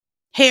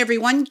Hey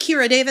everyone,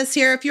 Kira Davis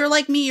here. If you're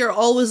like me, you're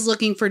always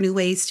looking for new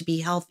ways to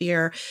be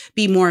healthier,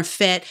 be more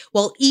fit.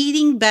 Well,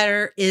 eating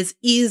better is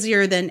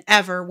easier than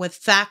ever with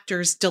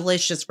Factor's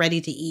delicious,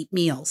 ready-to-eat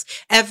meals.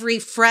 Every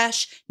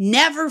fresh,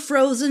 never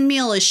frozen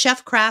meal is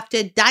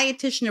chef-crafted,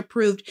 dietitian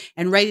approved,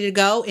 and ready to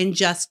go in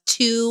just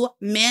 2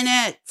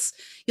 minutes.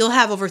 You'll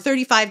have over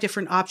 35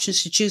 different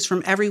options to choose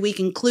from every week,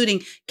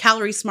 including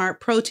Calorie Smart,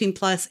 Protein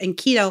Plus, and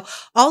Keto.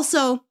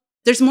 Also,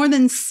 there's more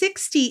than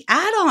 60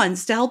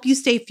 add-ons to help you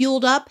stay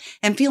fueled up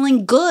and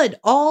feeling good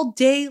all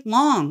day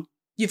long.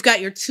 You've got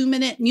your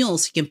 2-minute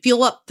meals. You can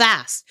fuel up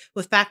fast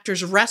with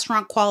Factor's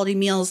restaurant quality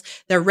meals.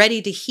 They're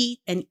ready to heat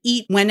and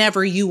eat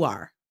whenever you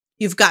are.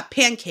 You've got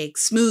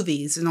pancakes,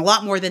 smoothies, and a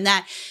lot more than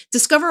that.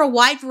 Discover a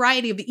wide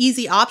variety of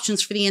easy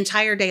options for the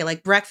entire day,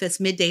 like breakfast,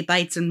 midday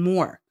bites, and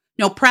more.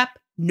 No prep,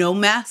 no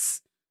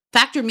mess.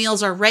 Factor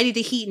meals are ready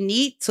to heat and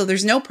eat, so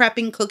there's no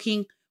prepping,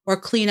 cooking, or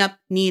cleanup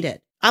needed.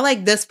 I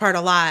like this part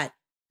a lot.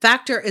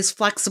 Factor is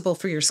flexible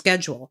for your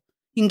schedule.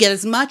 You can get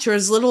as much or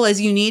as little as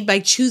you need by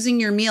choosing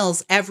your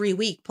meals every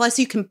week. Plus,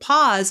 you can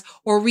pause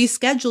or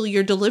reschedule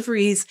your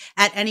deliveries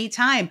at any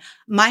time.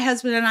 My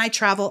husband and I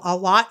travel a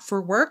lot for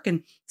work,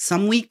 and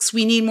some weeks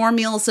we need more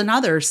meals than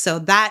others. So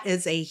that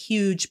is a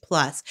huge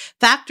plus.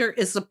 Factor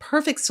is the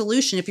perfect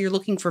solution if you're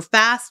looking for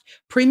fast,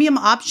 premium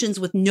options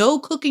with no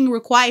cooking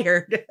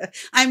required.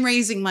 I'm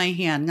raising my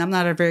hand. I'm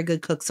not a very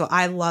good cook, so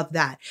I love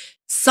that.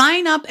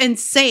 Sign up and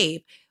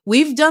save.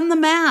 We've done the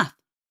math.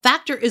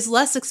 Factor is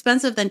less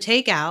expensive than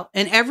takeout,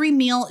 and every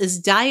meal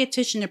is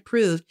dietitian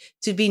approved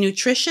to be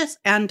nutritious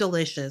and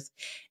delicious.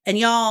 And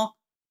y'all,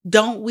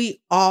 don't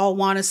we all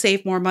want to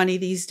save more money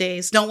these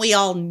days? Don't we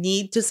all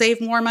need to save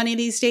more money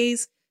these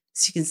days?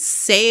 So you can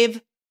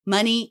save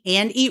money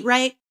and eat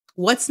right?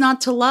 What's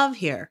not to love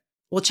here?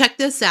 Well, check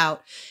this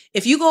out.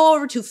 If you go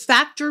over to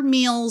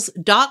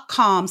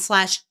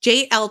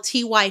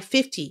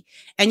factormeals.com/JLTY50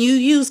 and you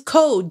use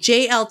code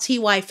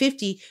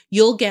JLTY50,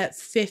 you'll get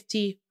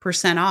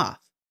 50% off.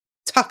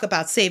 Talk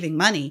about saving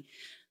money.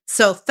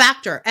 So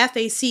Factor, Factor,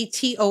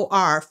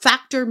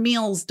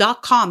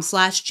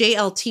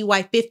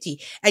 factormeals.com/JLTY50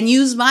 and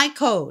use my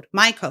code,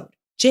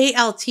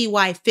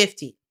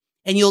 JLTY50,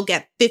 and you'll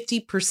get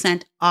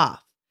 50%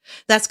 off.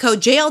 That's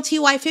code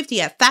JLTY50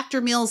 at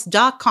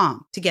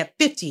factormeals.com to get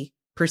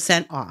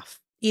 50% off.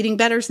 Eating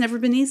better's never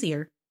been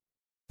easier.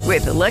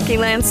 With the Lucky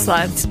Land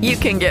Slots, you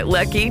can get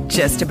lucky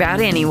just about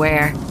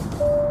anywhere.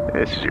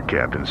 This is your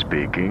captain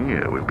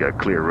speaking. We've got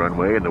clear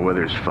runway and the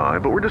weather's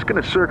fine, but we're just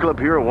going to circle up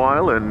here a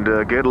while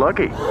and get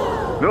lucky.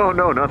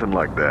 No, nothing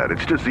like that.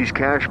 It's just these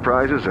cash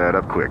prizes add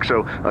up quick.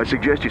 So I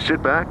suggest you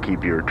sit back,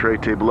 keep your tray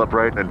table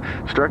upright, and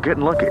start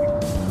getting lucky.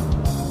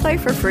 Play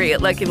for free at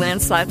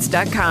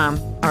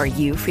LuckyLandSlots.com. Are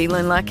you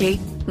feeling lucky?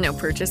 No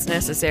purchase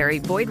necessary.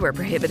 Void where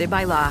prohibited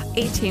by law.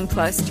 18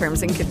 plus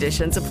terms and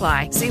conditions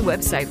apply. See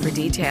website for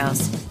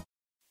details.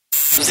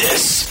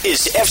 This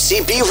is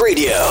FCB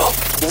Radio,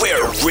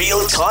 where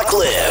real talk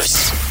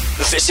lives.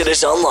 Visit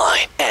us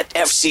online at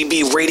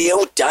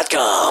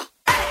fcbradio.com.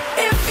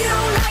 If you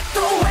don't like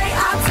the way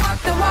I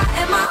talk, then why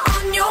am I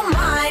on your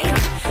mind?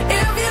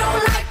 If you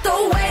don't like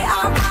the way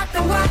I rock,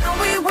 then why are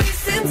we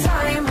wasting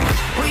time?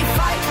 We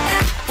fight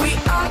and we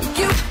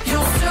argue,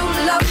 you'll still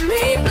love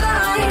me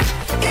blind.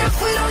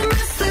 If we don't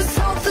mess this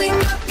whole thing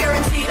up,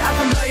 guaranteed I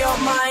can blow your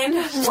mind.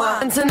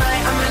 And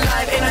tonight I'm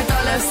alive in a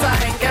dollar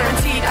sign,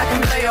 guaranteed I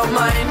can blow your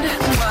mind.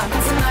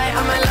 Tonight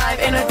I'm alive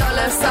in a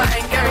dollar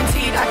sign,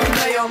 guaranteed I can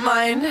blow your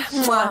mind.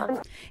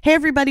 Hey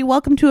everybody,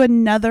 welcome to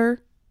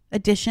another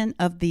edition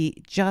of the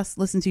Just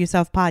Listen to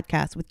Yourself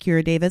podcast with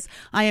Kira Davis.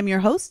 I am your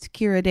host,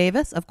 Kira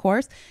Davis, of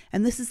course,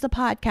 and this is the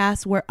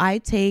podcast where I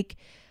take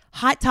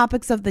hot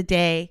topics of the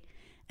day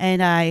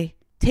and I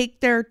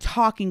take their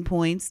talking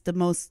points, the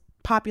most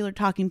popular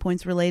talking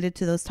points related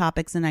to those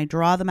topics, and I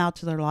draw them out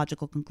to their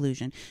logical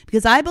conclusion,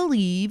 because I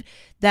believe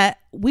that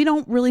we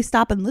don't really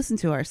stop and listen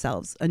to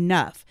ourselves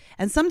enough.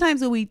 And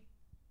sometimes when we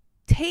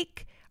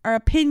take our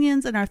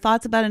opinions and our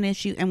thoughts about an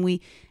issue and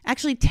we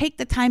actually take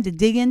the time to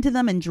dig into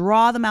them and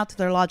draw them out to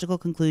their logical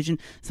conclusion,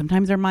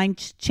 sometimes our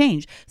minds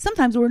change.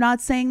 Sometimes we're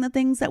not saying the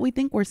things that we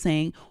think we're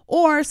saying,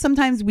 or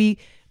sometimes we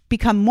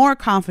become more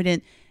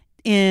confident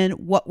in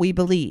what we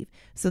believe.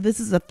 So this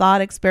is a thought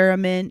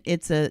experiment.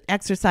 It's an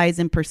exercise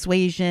in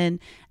persuasion.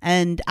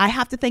 And I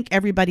have to thank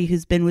everybody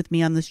who's been with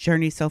me on this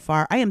journey so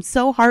far. I am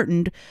so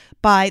heartened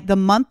by the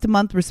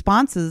month-to-month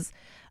responses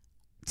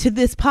to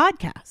this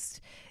podcast.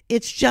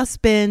 It's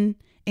just been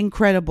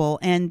incredible.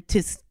 And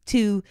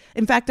in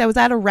fact, I was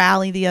at a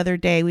rally the other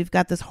day. We've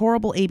got this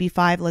horrible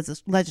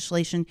AB5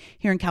 legislation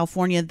here in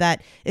California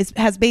that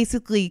has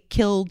basically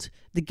killed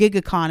the gig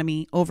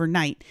economy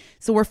overnight.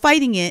 So we're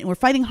fighting it, and we're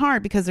fighting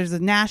hard because there's a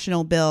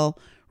national bill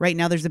right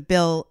now. There's a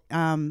bill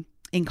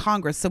in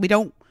Congress. So we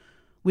don't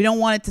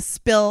want it to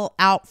spill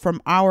out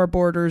from our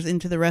borders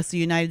into the rest of the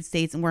United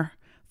States, and we're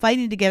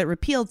fighting to get it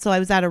repealed. So I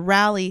was at a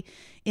rally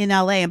in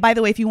LA. And by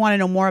the way, if you want to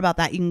know more about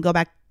that, you can go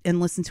back and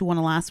listen to one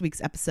of last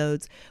week's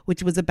episodes,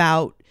 which was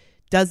about,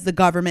 does the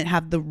government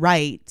have the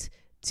right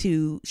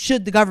to,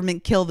 should the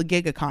government kill the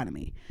gig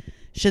economy?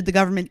 should the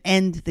government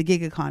end the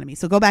gig economy?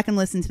 So go back and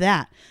listen to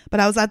that. But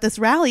I was at this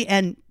rally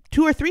and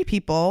 2 or 3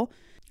 people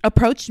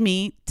approached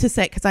me to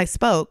say, because I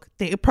spoke,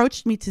 they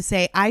approached me to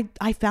say,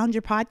 I found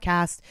your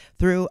podcast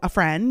through a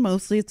friend,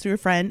 mostly it's through a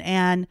friend,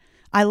 and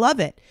I love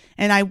it.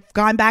 And I've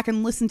gone back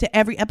and listened to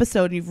every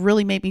episode, and you've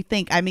really made me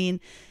think. I mean,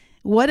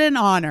 what an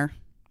honor.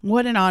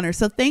 What an honor.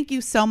 So thank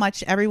you so much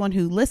to everyone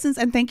who listens,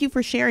 and thank you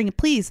for sharing.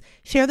 Please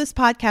share this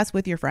podcast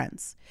with your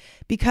friends,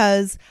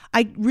 because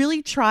I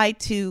really try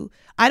to,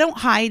 I don't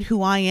hide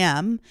who I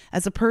am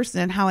as a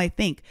person and how I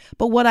think,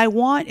 but what I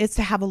want is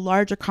to have a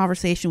larger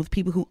conversation with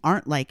people who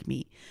aren't like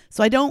me.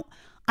 So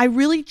I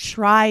really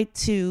try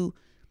to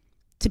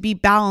be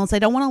balanced. I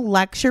don't want to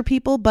lecture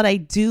people, but I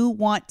do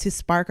want to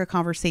spark a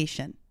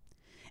conversation.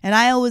 And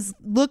I always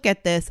look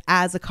at this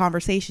as a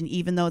conversation,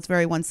 even though it's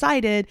very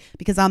one-sided,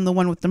 because I'm the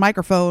one with the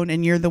microphone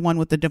and you're the one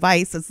with the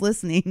device that's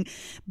listening.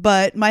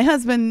 But my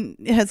husband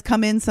has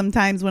come in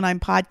sometimes when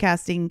I'm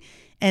podcasting,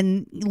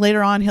 and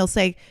later on he'll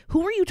say,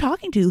 who are you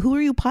talking to? Who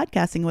are you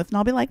podcasting with? And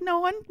I'll be like,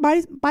 no, I'm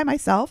by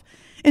myself.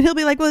 And he'll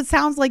be like, well, it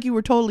sounds like you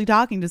were totally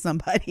talking to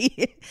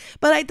somebody.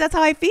 But that's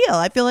how I feel.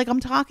 I feel like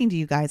I'm talking to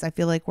you guys. I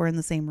feel like we're in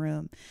the same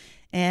room.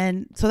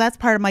 And so that's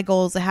part of my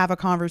goal, is to have a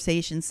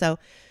conversation. So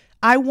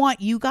I want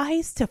you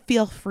guys to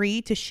feel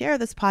free to share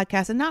this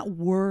podcast and not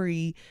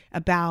worry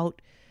about,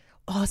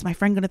 oh, is my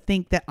friend going to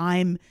think that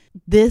I'm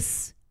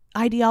this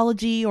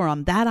ideology or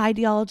I'm that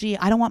ideology?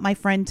 I don't want my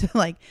friend to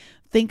like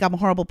think I'm a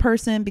horrible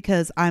person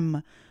because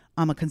I'm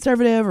a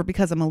conservative or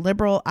because I'm a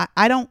liberal.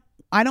 I don't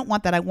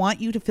want that. I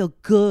want you to feel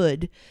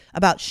good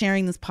about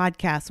sharing this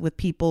podcast with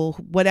people,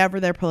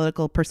 whatever their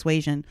political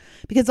persuasion,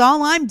 because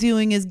all I'm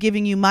doing is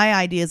giving you my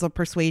ideas of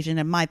persuasion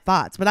and my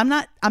thoughts. But I'm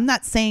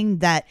not saying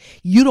that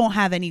you don't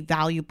have any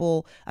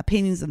valuable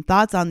opinions and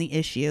thoughts on the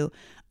issue.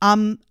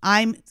 I'm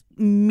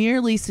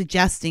merely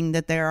suggesting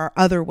that there are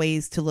other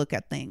ways to look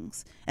at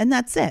things, and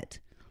that's it.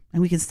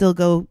 And we can still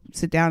go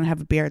sit down and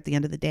have a beer at the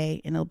end of the day,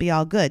 and it'll be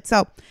all good.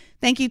 So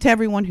thank you to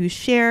everyone who's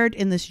shared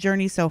in this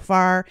journey so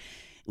far.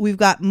 We've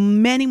got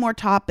many more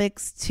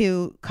topics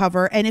to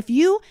cover. And if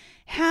you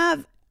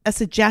have a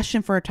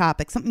suggestion for a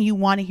topic, something you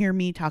want to hear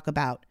me talk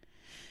about,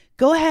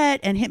 go ahead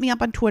and hit me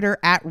up on Twitter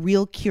at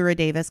Real Kira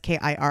Davis,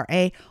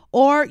 Kira,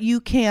 or you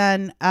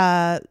can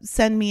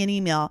send me an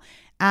email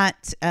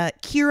at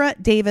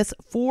Kira Davis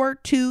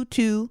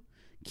 422,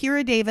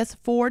 Kira Davis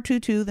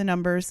 422, the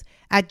numbers,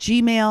 at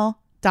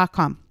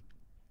gmail.com.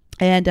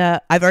 And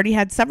I've already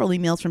had several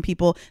emails from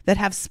people that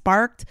have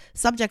sparked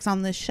subjects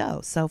on this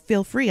show. So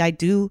feel free. I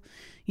do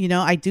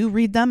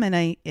read them,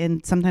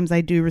 and sometimes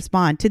I do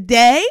respond.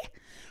 Today,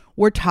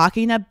 we're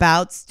talking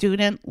about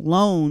student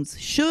loans.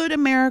 Should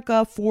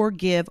America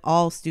forgive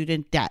all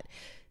student debt?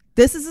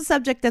 This is a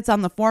subject that's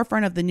on the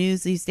forefront of the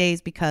news these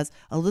days because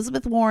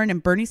Elizabeth Warren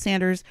and Bernie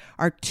Sanders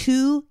are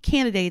 2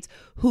 candidates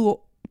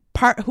who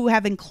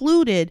have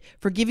included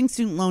forgiving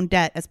student loan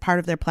debt as part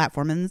of their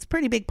platform. And it's a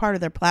pretty big part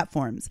of their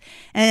platforms.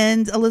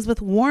 And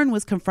Elizabeth Warren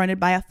was confronted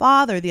by a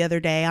father the other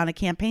day on a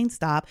campaign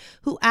stop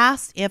who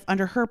asked if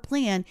under her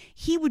plan,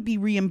 he would be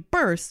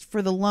reimbursed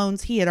for the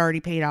loans he had already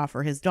paid off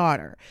for his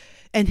daughter.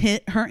 And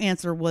her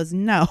answer was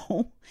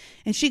no.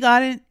 And she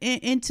got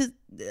into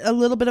a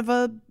little bit of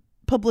a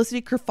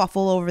publicity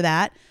kerfuffle over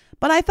that.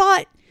 But I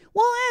thought,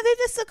 well,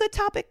 this is a good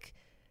topic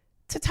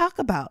to talk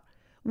about.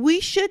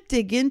 We should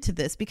dig into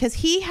this because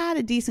he had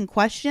a decent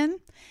question,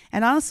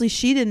 and honestly,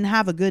 she didn't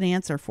have a good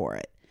answer for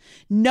it.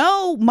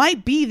 No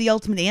might be the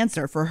ultimate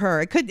answer for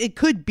her. It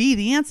could be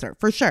the answer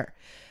for sure.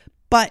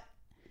 But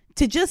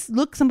to just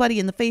look somebody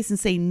in the face and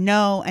say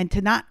no, and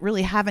to not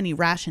really have any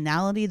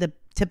rationality to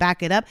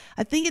back it up,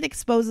 I think it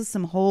exposes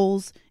some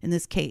holes in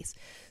this case.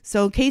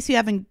 So in case you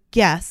haven't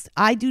guessed,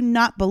 I do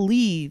not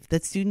believe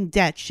that student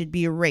debt should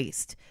be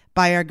erased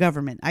by our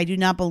government. I do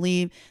not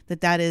believe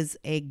that that is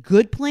a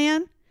good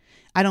plan.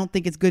 I don't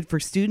think it's good for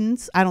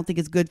students. I don't think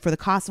it's good for the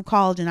cost of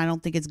college, and I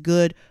don't think it's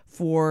good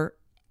for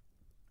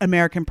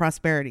American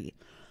prosperity.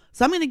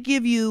 So I'm going to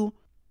give you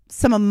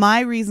some of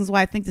my reasons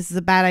why I think this is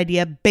a bad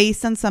idea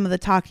based on some of the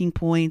talking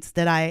points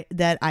that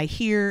I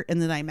hear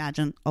and that I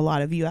imagine a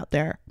lot of you out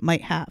there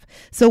might have.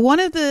 So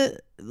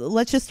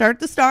let's just start at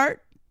the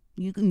start.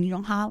 You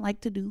know how I like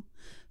to do.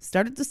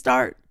 Start at the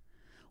start.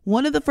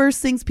 One of the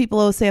first things people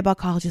always say about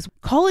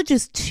college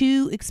is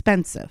too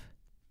expensive.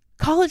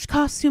 College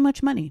costs too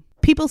much money.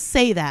 People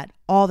say that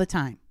all the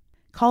time.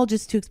 College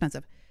is too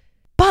expensive.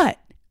 But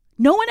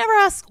no one ever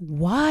asks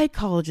why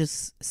college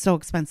is so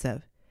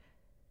expensive.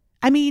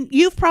 I mean,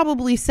 you've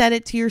probably said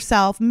it to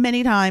yourself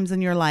many times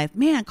in your life.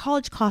 Man,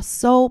 college costs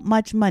so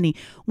much money.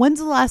 When's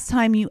the last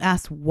time you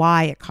asked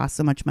why it costs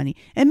so much money?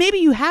 And maybe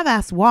you have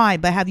asked why,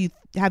 but have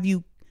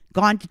you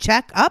gone to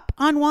check up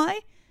on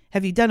why?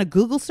 Have you done a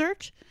Google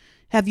search?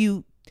 Have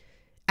you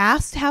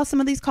asked how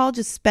some of these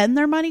colleges spend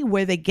their money,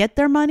 where they get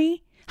their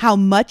money? How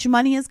much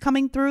money is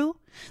coming through?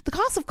 The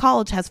cost of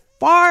college has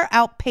far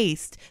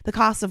outpaced the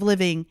cost of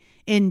living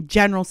in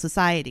general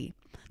society.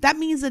 That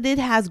means that it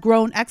has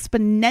grown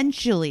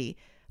exponentially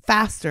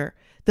faster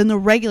than the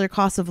regular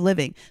cost of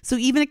living. So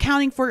even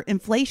accounting for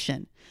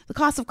inflation, the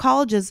cost of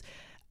colleges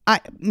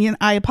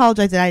I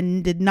apologize that I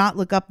did not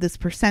look up this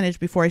percentage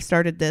before I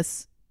started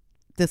this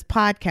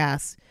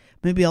podcast.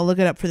 Maybe I'll look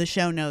it up for the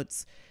show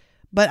notes.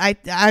 But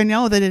I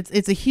know that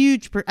it's a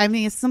huge, I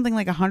mean, it's something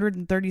like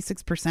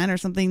 136% or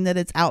something that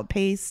it's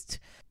outpaced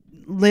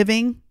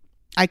living.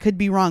 I could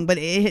be wrong, but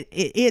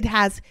it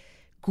has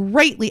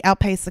greatly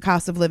outpaced the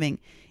cost of living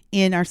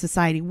in our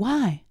society.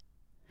 Why?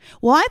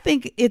 Well, I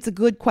think it's a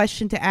good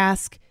question to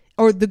ask,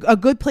 or a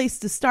good place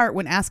to start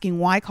when asking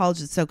why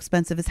college is so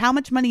expensive is how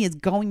much money is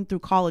going through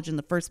college in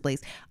the first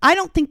place. I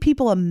don't think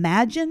people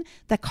imagine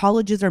that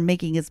colleges are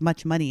making as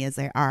much money as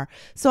they are.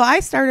 So I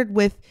started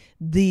with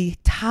the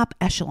top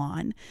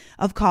echelon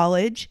of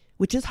college,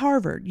 which is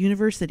Harvard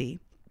University.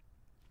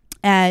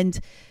 And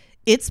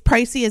it's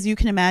pricey, as you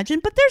can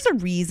imagine, but there's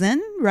a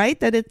reason, right,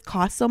 that it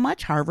costs so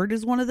much. Harvard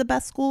is one of the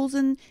best schools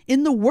in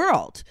the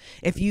world.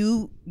 If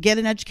you get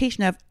an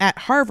education at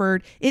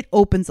Harvard, it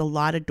opens a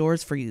lot of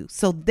doors for you.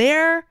 So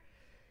they're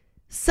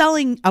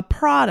selling a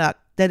product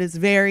that is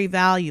very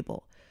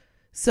valuable.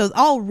 So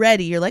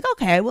already you're like,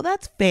 okay, well,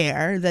 that's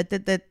fair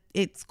that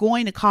it's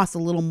going to cost a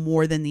little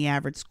more than the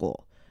average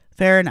school.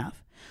 Fair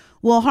enough.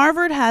 Well,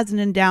 Harvard has an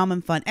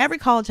endowment fund. Every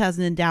college has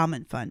an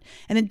endowment fund.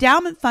 An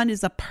endowment fund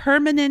is a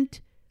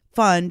permanent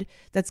fund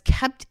that's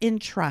kept in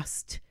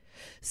trust.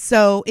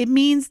 So it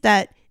means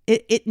that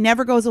it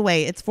never goes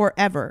away. It's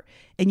forever.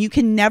 And you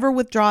can never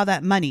withdraw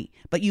that money,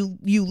 but you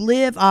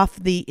live off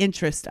the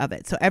interest of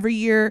it. So every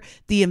year,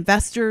 the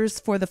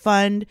investors for the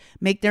fund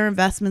make their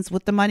investments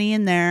with the money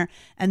in there.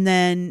 And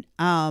then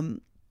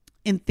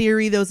in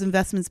theory, those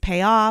investments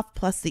pay off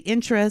plus the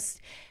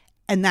interest.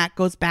 And that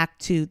goes back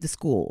to the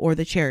school or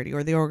the charity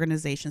or the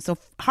organization. So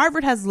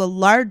Harvard has the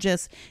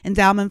largest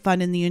endowment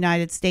fund in the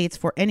United States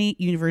for any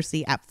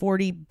university at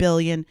 $40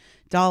 billion.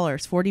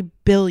 $40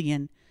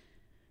 billion.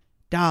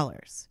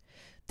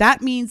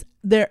 That means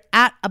they're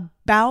at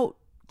about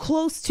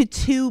close to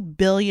 $2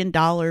 billion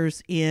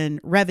in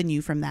revenue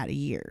from that a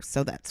year.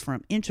 So that's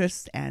from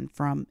interest and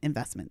from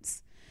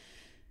investments.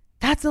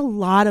 That's a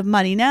lot of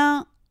money.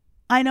 Now,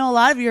 I know a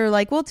lot of you are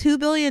like, well, $2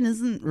 billion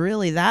isn't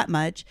really that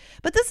much,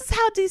 but this is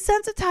how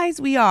desensitized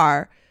we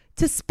are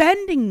to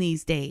spending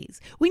these days.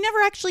 We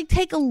never actually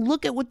take a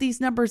look at what these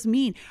numbers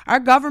mean. Our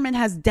government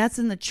has debts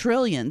in the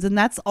trillions, and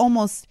that's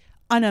almost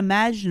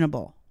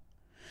unimaginable.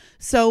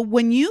 So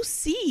when you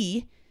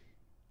see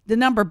the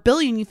number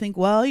billion, you think,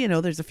 well,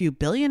 there's a few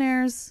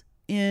billionaires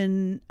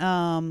in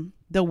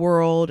the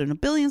world, and a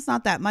billion's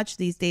not that much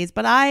these days.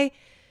 But I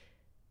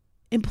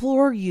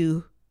implore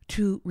you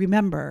to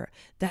remember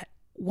that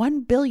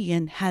 1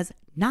 billion has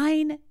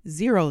 9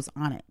 zeros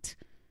on it.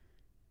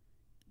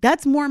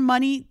 That's more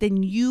money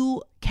than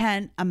you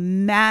can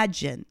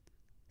imagine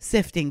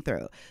sifting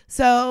through.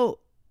 So,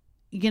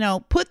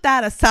 put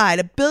that aside.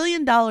 $1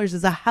 billion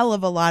is a hell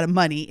of a lot of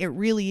money. It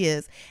really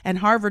is. And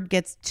Harvard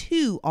gets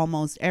 2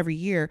 almost every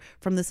year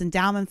from this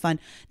endowment fund,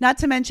 not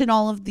to mention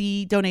all of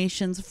the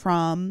donations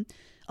from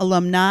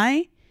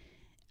alumni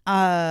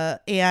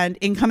and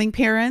incoming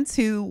parents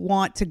who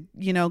want to,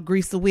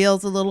 grease the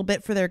wheels a little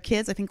bit for their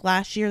kids. I think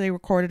last year they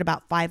recorded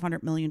about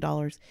 $500 million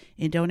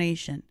in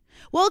donation.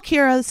 Well,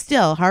 Kira,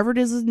 still, Harvard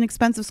is an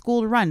expensive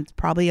school to run. It's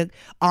probably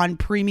on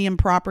premium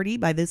property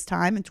by this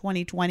time in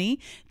 2020.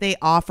 They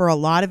offer a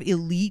lot of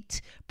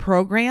elite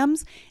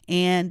programs,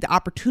 and the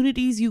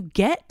opportunities you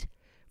get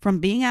from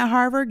being at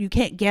Harvard, you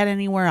can't get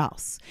anywhere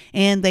else.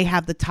 And they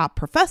have the top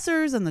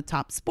professors and the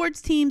top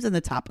sports teams and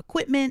the top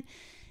equipment,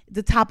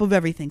 the top of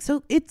everything.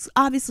 So it's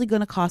obviously going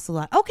to cost a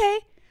lot. Okay.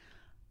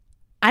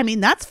 I mean,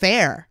 that's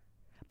fair.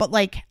 But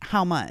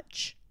how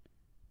much?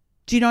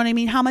 Do you know what I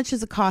mean? How much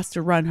does it cost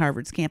to run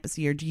Harvard's campus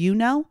a year? Do you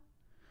know?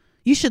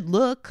 You should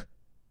look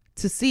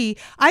to see.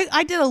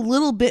 I did a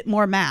little bit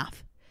more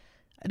math.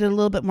 I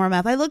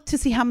looked to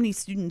see how many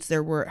students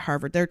there were at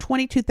Harvard. There are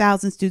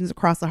 22,000 students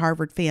across the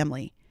Harvard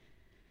family.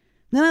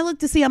 Then I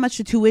looked to see how much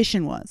the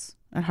tuition was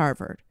at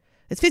Harvard.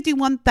 It's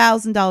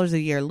 $51,000 a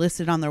year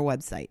listed on their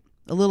website.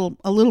 A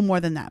little more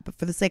than that, but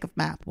for the sake of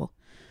math, we'll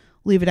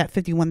leave it at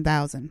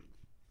 51,000.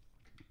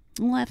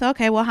 Well, I thought,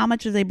 okay, well, how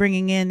much are they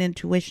bringing in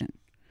tuition?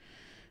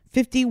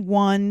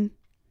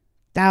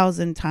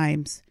 51,000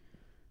 times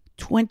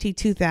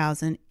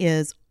 22,000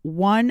 is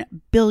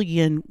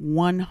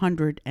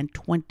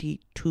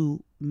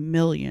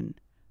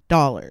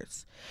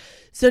 $1,122,000,000.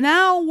 So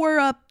now we're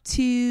up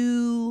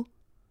to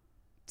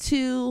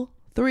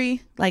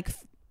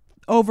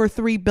over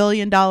 $3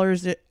 billion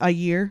a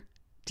year,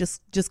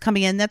 just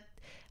coming in. That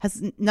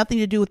has nothing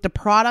to do with the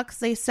products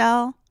they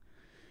sell,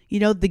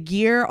 the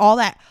gear, all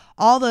the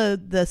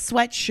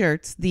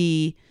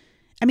sweatshirts,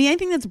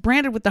 anything that's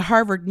branded with the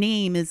Harvard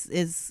name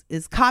is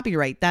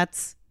copyright.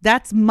 That's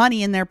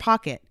money in their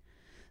pocket.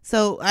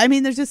 So,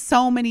 there's just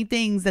so many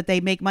things that they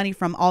make money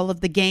from. All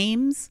of the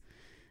games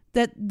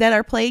that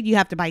are played. You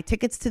have to buy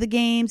tickets to the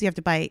games. You have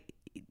to buy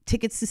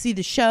tickets to see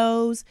the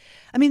shows.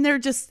 There are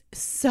just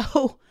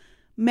so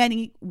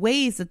many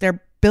ways that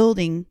they're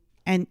building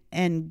and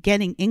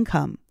getting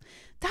income.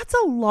 That's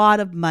a lot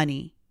of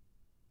money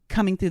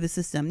coming through the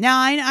system. Now,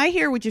 I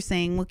hear what you're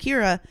saying. Well,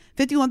 Kira,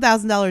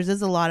 $51,000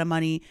 is a lot of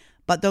money,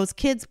 But those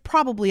kids,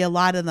 probably a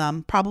lot of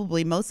them,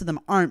 probably most of them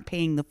aren't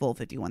paying the full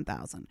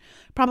 $51,000.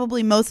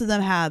 Probably most of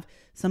them have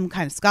some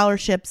kind of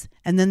scholarships,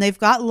 and then they've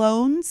got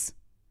loans.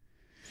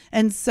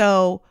 And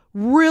so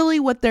really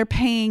what they're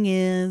paying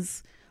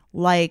is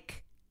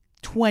like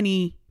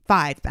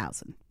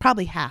 $25,000,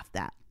 probably half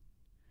that.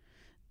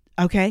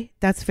 Okay,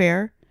 that's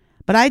fair.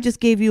 But I just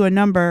gave you a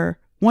number,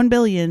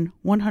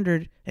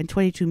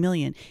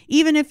 $1,122,000,000.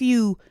 Even if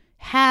you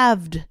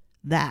halved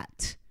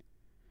that,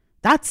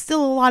 that's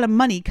still a lot of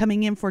money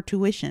coming in for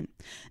tuition.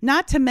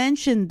 Not to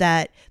mention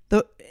that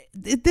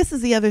this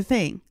is the other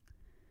thing.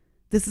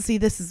 This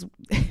is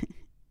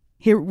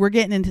here we're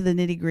getting into the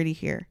nitty-gritty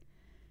here.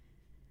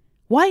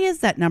 Why is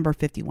that number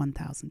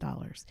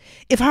 $51,000?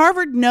 If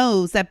Harvard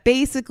knows that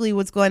basically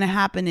what's going to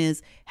happen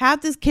is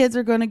half the kids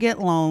are going to get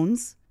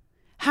loans,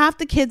 half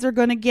the kids are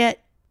going to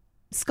get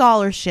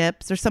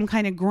scholarships or some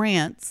kind of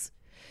grants,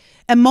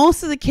 and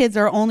most of the kids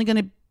are only going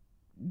to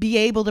be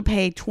able to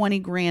pay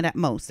 $20,000 at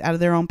most out of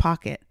their own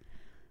pocket,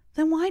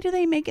 then why do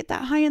they make it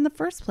that high in the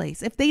first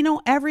place? If they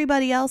know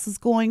everybody else is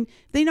going,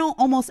 they know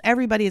almost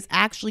everybody is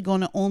actually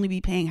going to only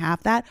be paying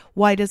half that,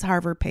 why does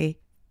Harvard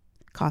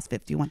cost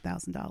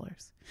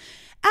 $51,000?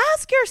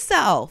 Ask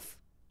yourself,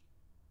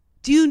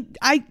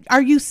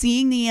 are you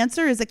seeing the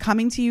answer? Is it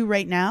coming to you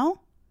right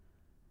now?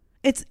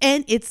 It's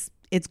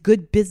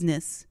good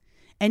business.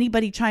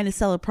 Anybody trying to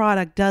sell a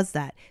product does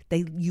that.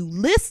 You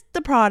list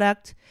the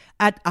product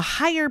at a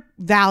higher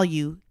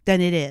value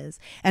than it is.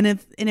 And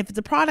if it's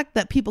a product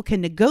that people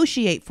can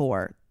negotiate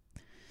for,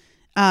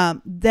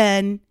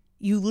 then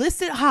you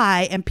list it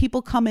high and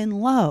people come in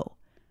low,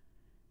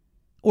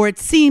 or it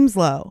seems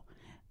low.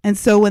 And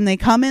so when they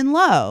come in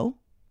low,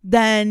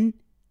 then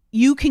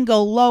you can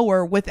go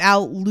lower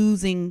without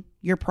losing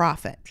your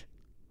profit.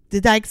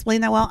 Did I explain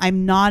that well?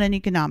 I'm not an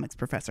economics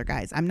professor,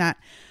 guys. I'm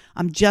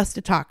just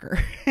a talker.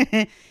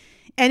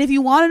 And if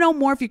you want to know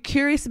more, if you're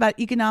curious about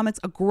economics,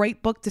 a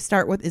great book to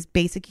start with is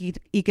Basic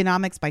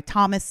Economics by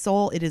Thomas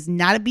Sowell. It is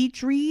not a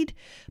beach read,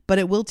 but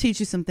it will teach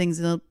you some things.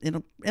 It'll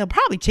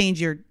probably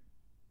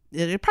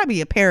it'll probably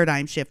be a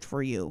paradigm shift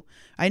for you.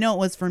 I know it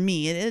was for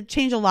me. It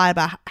changed a lot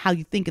about how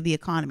you think of the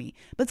economy,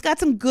 but it's got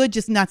some good,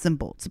 just nuts and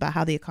bolts about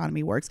how the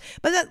economy works.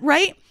 But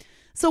right?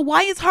 So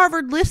why is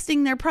Harvard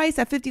listing their price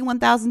at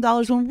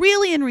 $51,000 when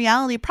really in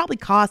reality it probably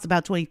costs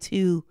about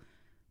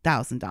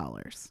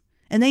 $22,000?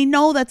 And they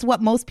know that's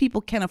what most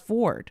people can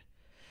afford.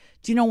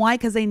 Do you know why?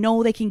 Because they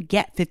know they can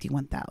get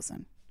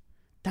 $51,000.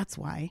 That's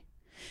why.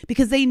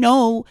 Because they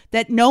know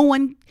that no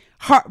one,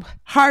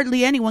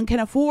 hardly anyone can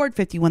afford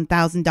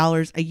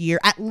 $51,000 a year,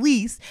 at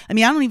least. I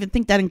mean, I don't even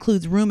think that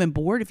includes room and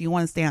board if you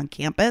want to stay on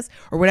campus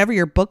or whatever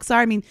your books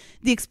are. I mean,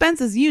 the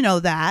expenses, you know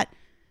that.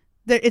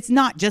 It's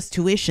not just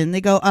tuition.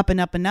 They go up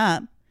and up and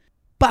up.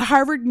 But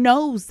Harvard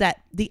knows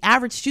that the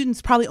average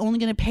student's probably only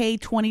going to pay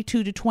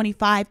 $22,000 to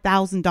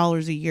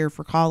 $25,000 a year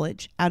for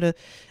college out of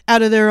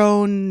their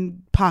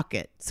own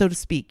pocket, so to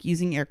speak,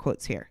 using air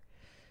quotes here.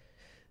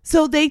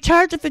 So they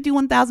charge a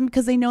 $51,000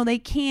 because they know they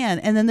can.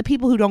 And then the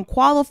people who don't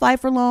qualify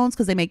for loans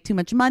because they make too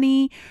much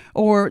money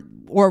or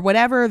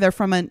whatever, they're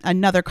from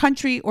another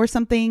country or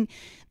something,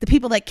 the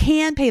people that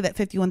can pay that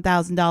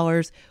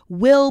 $51,000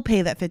 will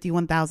pay that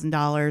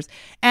 $51,000.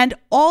 And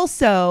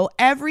also,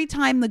 every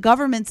time the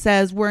government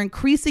says we're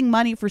increasing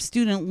money for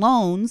student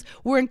loans,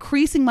 we're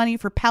increasing money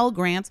for Pell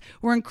Grants,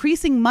 we're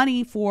increasing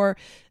money for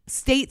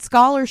state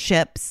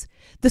scholarships,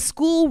 the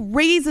school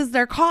raises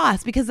their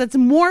costs because that's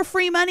more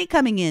free money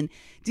coming in.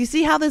 Do you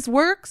see how this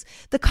works?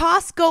 The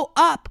costs go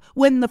up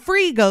when the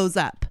free goes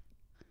up.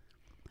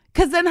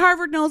 Because then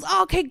Harvard knows,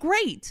 oh, okay,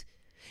 great.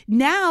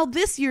 Now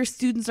this year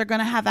students are going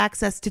to have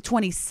access to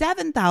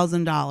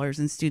 $27,000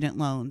 in student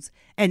loans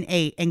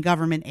and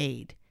government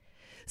aid.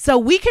 So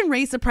we can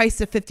raise the price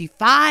to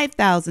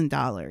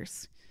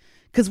 $55,000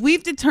 because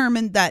we've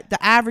determined that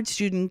the average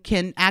student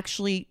can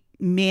actually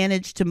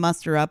manage to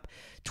muster up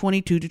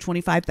 $22,000 to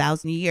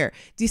 $25,000 a year.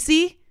 Do you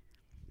see?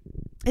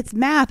 It's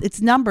math.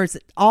 It's numbers.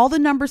 All the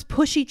numbers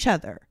push each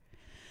other.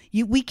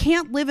 We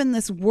can't live in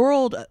this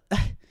world.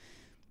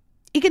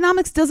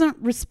 Economics doesn't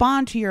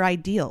respond to your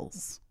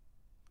ideals.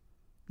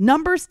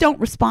 Numbers don't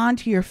respond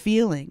to your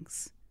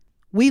feelings.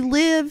 We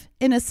live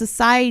in a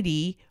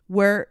society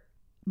where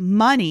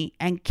money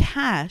and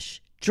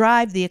cash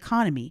drive the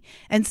economy.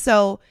 And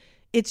so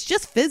it's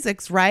just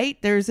physics, right?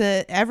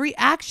 Every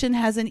action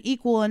has an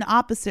equal and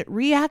opposite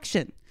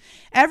reaction.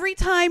 Every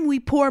time we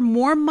pour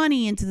more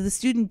money into the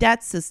student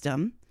debt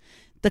system,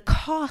 the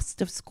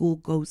cost of school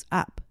goes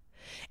up.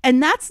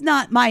 And that's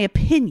not my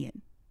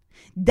opinion.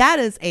 That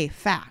is a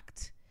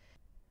fact.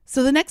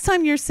 So the next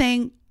time you're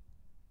saying,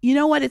 you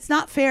know what, it's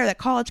not fair that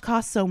college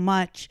costs so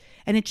much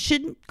and it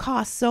shouldn't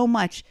cost so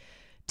much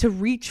to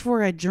reach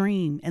for a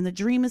dream, and the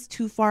dream is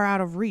too far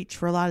out of reach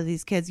for a lot of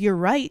these kids, you're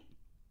right.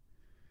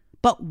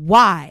 But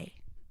why?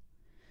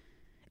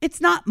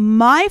 It's not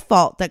my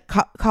fault that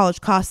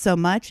college costs so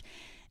much.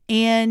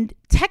 And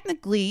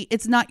technically,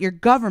 it's not your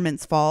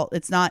government's fault.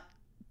 It's not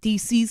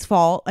DC's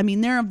fault. I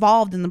mean, they're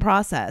involved in the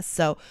process.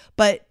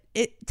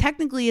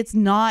 Technically, it's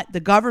not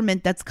the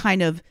government that's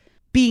kind of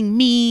being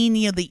mean,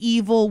 the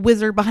evil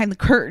wizard behind the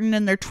curtain,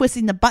 and they're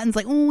twisting the buttons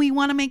like, oh, we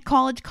want to make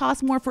college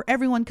cost more for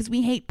everyone because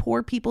we hate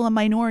poor people and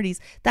minorities.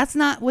 That's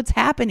not what's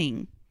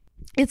happening.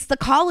 It's the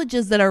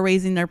colleges that are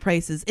raising their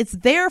prices. It's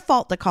their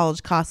fault that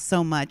college costs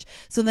so much.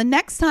 So the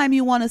next time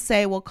you want to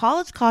say, well,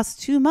 college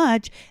costs too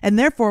much and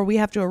therefore we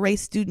have to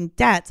erase student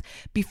debts,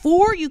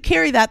 before you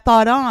carry that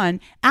thought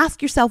on,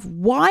 ask yourself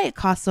why it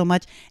costs so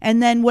much.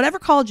 And then whatever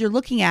college you're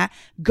looking at,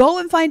 go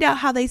and find out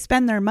how they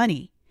spend their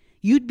money.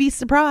 You'd be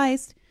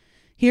surprised.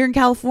 Here in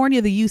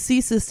California, the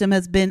UC system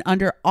has been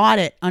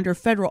under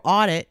federal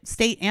audit,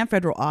 state and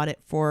federal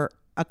audit for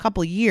a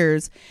couple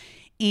years.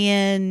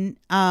 And,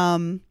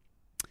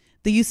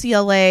 the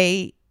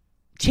UCLA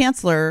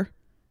chancellor,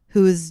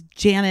 who is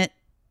Janet,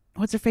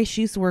 what's her face?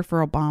 She used to work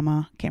for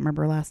Obama. Can't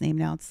remember her last name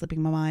now. It's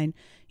slipping my mind.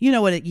 You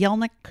know what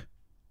Yelnick.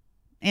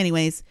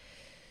 Anyways,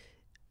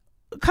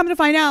 come to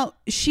find out,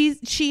 she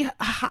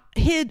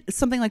hid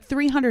something like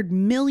 $300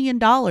 million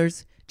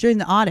during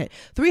the audit.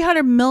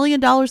 $300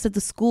 million that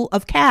the school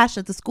of cash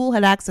that the school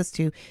had access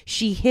to.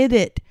 She hid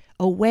it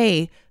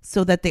away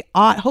so that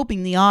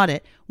hoping the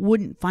audit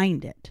wouldn't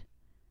find it.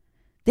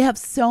 They have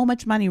so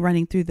much money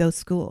running through those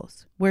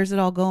schools. Where's it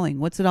all going?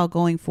 What's it all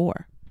going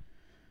for?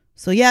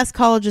 So yes,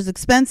 college is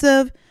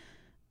expensive,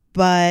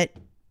 but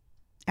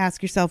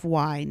ask yourself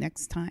why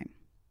next time.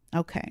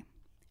 Okay.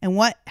 And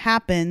what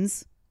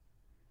happens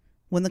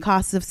when the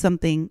cost of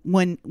something,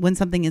 when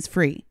something is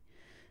free,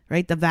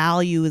 right? The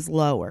value is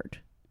lowered.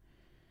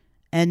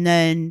 And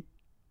then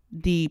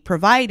the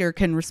provider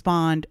can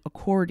respond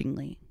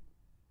accordingly.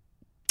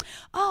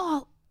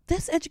 Oh,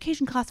 this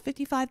education costs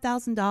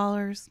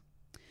 $55,000.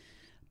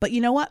 But you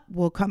know what?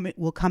 We'll come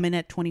in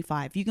at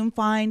 25. You can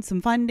find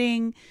some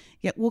funding.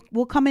 Yeah,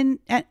 we'll come in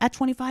at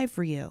 25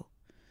 for you.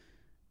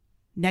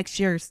 Next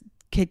year's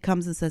kid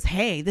comes and says,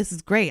 "Hey, this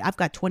is great. I've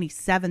got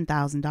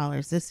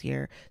 $27,000 this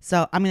year.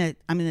 So I'm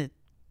gonna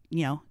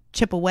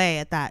chip away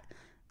at that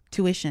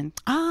tuition.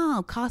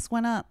 Oh, costs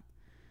went up.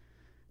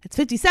 It's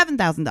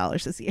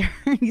 $57,000 this year."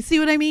 You see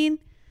what I mean?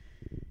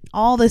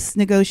 All this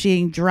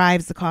negotiating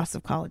drives the cost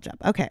of college up.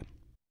 Okay.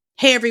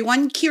 Hey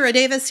everyone, Kira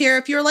Davis here.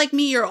 If you're like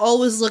me, you're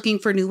always looking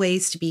for new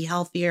ways to be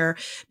healthier,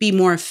 be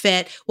more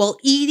fit. Well,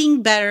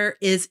 eating better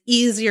is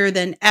easier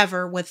than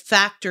ever with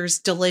Factor's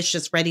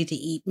delicious,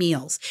 ready-to-eat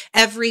meals.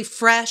 Every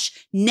fresh,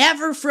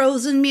 never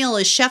frozen meal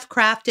is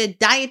chef-crafted,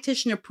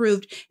 dietitian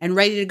approved, and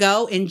ready to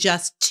go in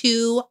just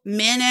 2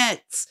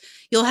 minutes.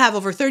 You'll have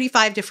over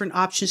 35 different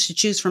options to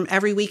choose from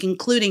every week,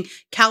 including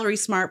Calorie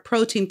Smart,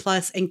 Protein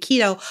Plus, and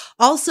Keto.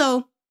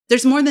 Also,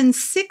 there's more than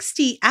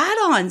 60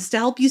 add-ons to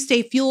help you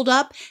stay fueled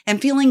up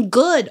and feeling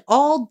good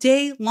all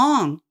day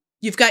long.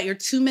 You've got your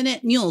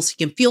 2-minute meals.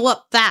 You can fuel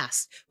up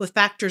fast with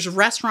Factor's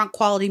restaurant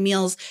quality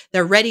meals.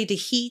 They're ready to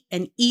heat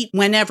and eat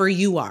whenever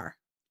you are.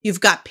 You've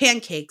got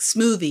pancakes,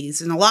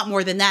 smoothies, and a lot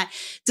more than that.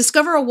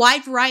 Discover a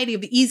wide variety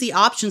of easy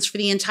options for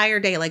the entire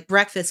day, like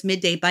breakfast,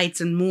 midday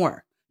bites, and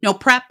more. No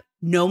prep,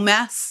 no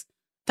mess.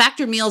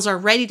 Factor meals are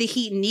ready to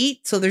heat and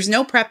eat, so there's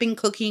no prepping,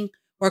 cooking,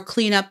 or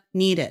cleanup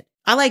needed.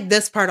 I like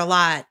this part a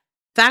lot.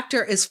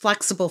 Factor is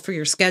flexible for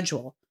your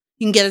schedule.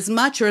 You can get as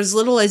much or as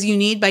little as you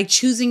need by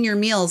choosing your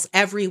meals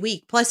every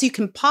week. Plus, you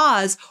can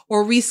pause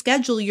or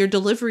reschedule your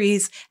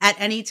deliveries at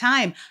any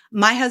time.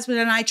 My husband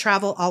and I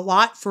travel a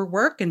lot for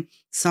work, and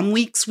some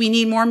weeks we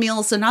need more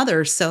meals than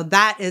others. So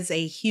that is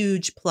a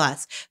huge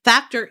plus.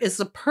 Factor is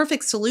the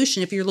perfect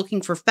solution if you're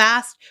looking for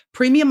fast,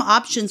 premium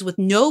options with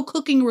no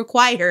cooking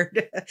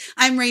required.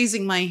 I'm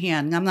raising my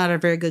hand. I'm not a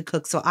very good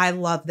cook, so I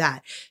love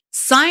that.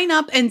 Sign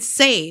up and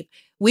save.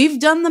 We've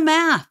done the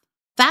math.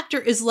 Factor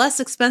is less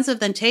expensive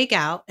than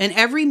takeout, and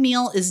every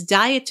meal is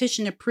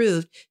dietitian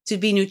approved to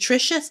be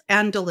nutritious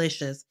and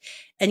delicious.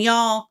 And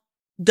y'all,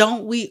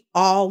 don't we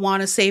all want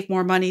to save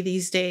more money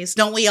these days?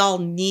 Don't we all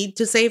need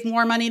to save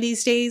more money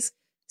these days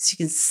so you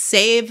can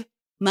save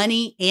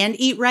money and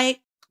eat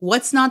right?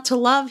 What's not to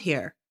love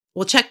here?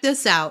 Well, check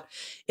this out.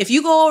 If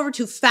you go over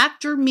to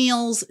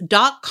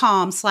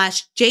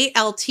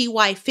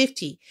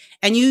factormeals.com/JLTY50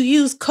 and you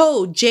use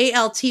code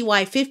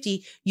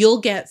JLTY50,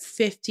 you'll get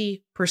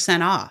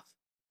 50% off.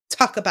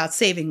 Talk about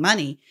saving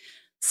money.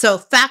 So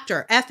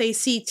Factor, Factor,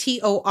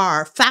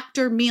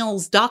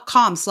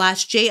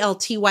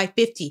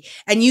 factormeals.com/JLTY50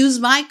 and use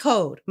my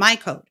code,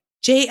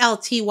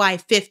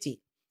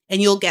 JLTY50,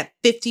 and you'll get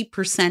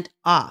 50%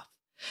 off.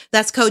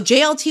 That's code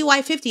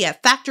JLTY50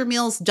 at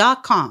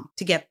factormeals.com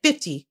to get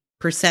 50%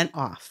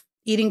 off.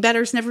 Eating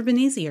better's never been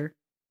easier.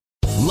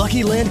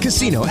 Lucky Land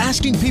Casino,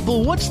 asking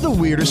people, what's the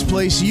weirdest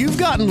place you've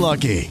gotten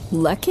lucky?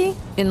 Lucky?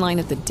 In line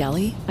at the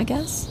deli, I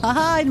guess?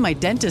 Aha, in my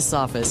dentist's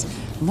office.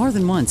 More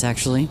than once,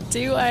 actually.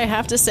 Do I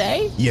have to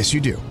say? Yes,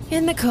 you do.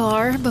 In the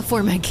car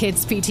before my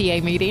kids'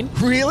 PTA meeting.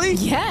 Really?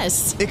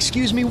 Yes.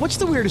 Excuse me, what's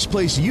the weirdest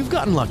place you've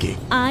gotten lucky?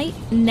 I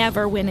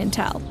never win and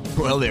tell.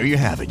 Well, there you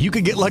have it. You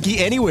can get lucky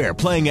anywhere,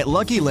 playing at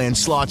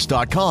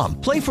LuckyLandSlots.com.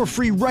 Play for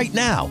free right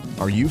now.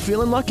 Are you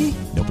feeling lucky?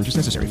 No purchase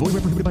necessary. Void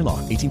where prohibited by law.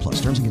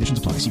 18+. Terms and conditions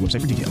apply. See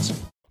website for details.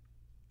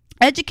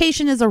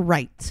 Education is a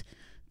right.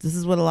 This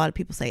is what a lot of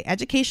people say.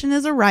 Education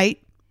is a right.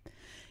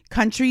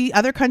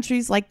 Other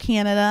countries like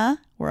Canada,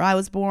 where I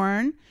was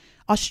born,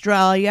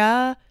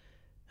 Australia.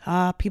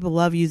 People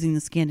love using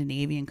the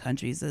Scandinavian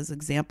countries as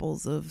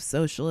examples of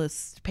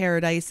socialist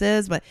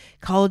paradises, but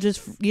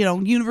colleges,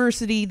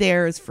 university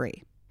there is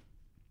free.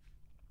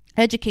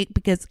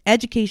 Because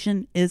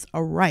education is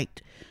a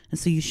right, and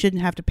so you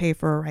shouldn't have to pay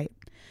for a right.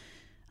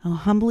 I'll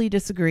humbly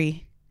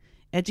disagree.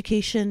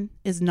 Education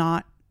is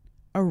not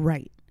a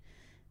right.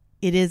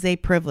 It is a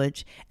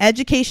privilege.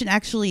 Education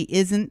actually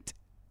isn't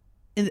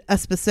a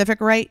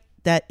specific right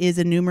that is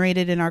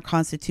enumerated in our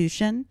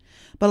Constitution,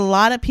 but a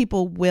lot of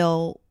people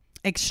will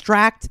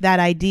extract that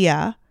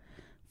idea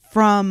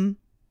from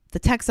the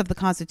text of the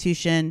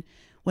Constitution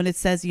when it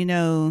says,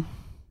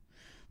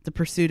 the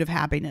pursuit of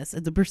happiness.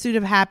 And the pursuit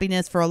of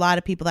happiness, for a lot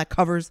of people, that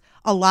covers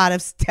a lot of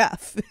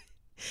stuff.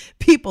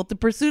 The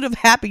pursuit of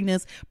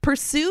happiness,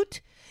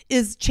 pursuit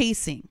is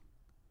chasing,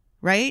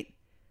 right?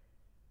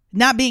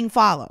 Not being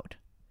followed.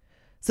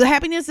 So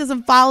happiness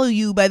doesn't follow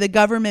you by the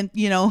government,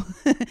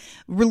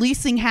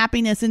 releasing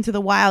happiness into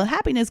the wild.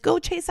 Happiness, go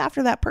chase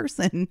after that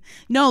person.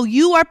 No,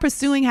 you are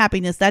pursuing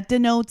happiness. That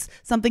denotes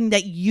something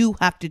that you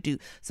have to do.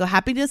 So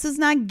happiness is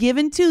not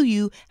given to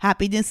you.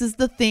 Happiness is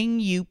the thing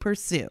you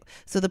pursue.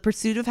 So the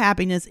pursuit of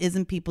happiness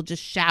isn't people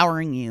just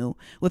showering you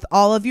with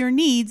all of your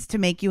needs to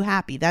make you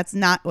happy. That's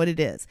not what it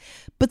is.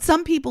 But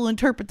some people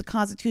interpret the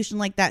Constitution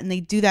like that, and they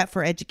do that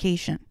for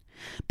education.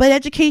 But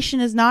education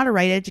is not a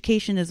right.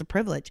 Education is a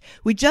privilege.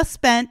 We just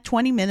spent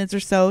 20 minutes or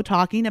so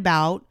talking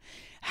about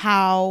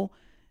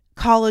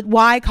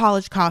why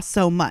college costs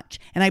so much.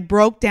 And I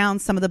broke down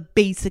some of the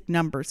basic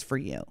numbers for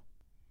you.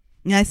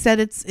 And I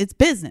said it's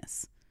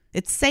business.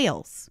 It's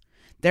sales.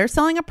 They're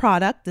selling a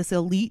product, this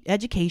elite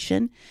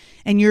education,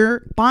 and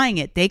you're buying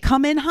it. They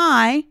come in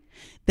high,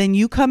 then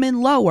you come in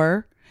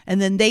lower,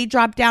 and then they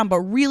drop down. But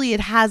really, it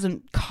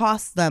hasn't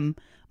cost them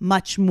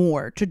much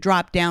more to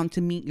drop down to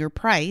meet your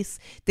price.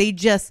 They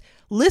just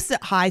list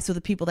it high so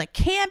the people that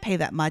can pay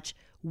that much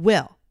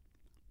will.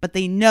 But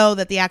they know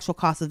that the actual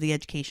cost of the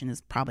education is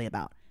probably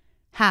about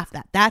half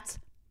that. That's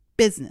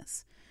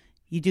business.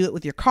 You do it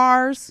with your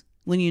cars.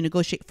 When you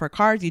negotiate for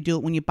cars, you do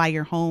it when you buy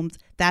your homes.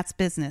 That's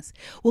business.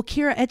 Well,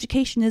 Kira,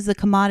 education is a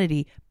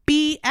commodity.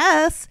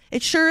 BS.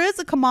 It sure is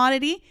a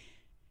commodity.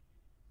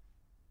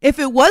 If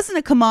it wasn't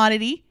a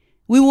commodity,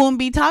 we wouldn't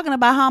be talking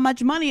about how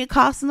much money it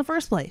costs in the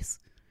first place.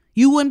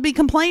 You wouldn't be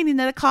complaining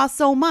that it costs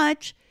so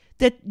much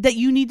that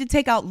you need to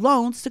take out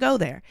loans to go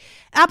there.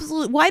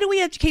 Absolutely. Why do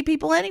we educate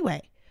people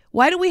anyway?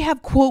 Why do we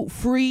have, quote,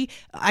 free?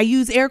 I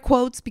use air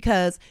quotes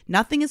because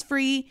nothing is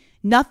free.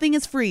 Nothing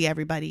is free,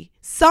 everybody.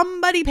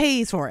 Somebody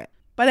pays for it.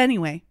 But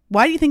anyway,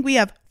 why do you think we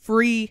have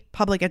free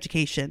public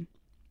education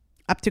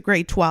up to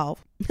grade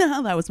 12?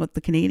 That was what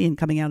the Canadian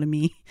coming out of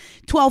me.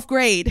 12th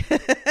grade.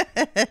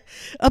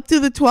 Up to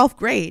the 12th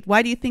grade.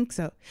 Why do you think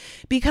so?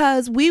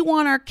 Because we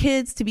want our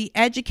kids to be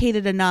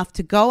educated enough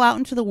to go out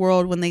into the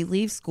world when they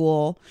leave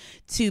school,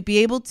 to be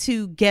able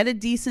to get a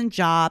decent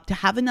job, to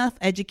have enough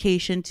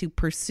education to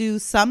pursue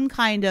some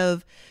kind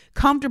of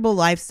comfortable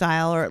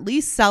lifestyle, or at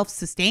least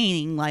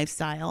self-sustaining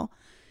lifestyle.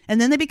 And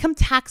then they become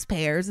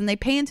taxpayers and they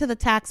pay into the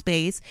tax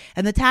base,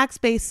 and the tax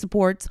base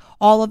supports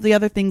all of the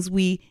other things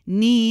we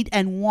need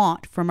and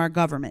want from our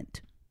government.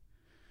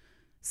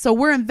 So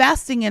we're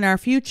investing in our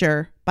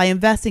future by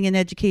investing in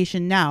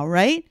education now,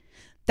 right?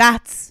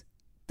 That's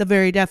the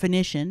very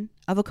definition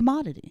of a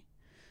commodity.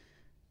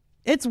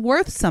 It's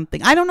worth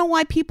something. I don't know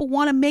why people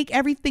want to make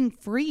everything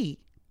free.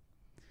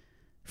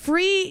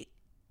 Free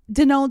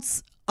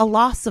denotes a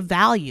loss of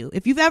value.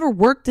 If you've ever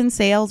worked in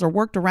sales or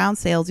worked around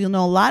sales, you'll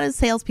know a lot of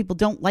salespeople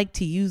don't like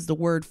to use the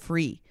word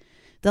free.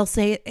 They'll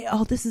say,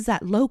 oh, this is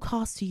at low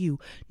cost to you.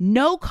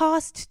 No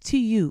cost to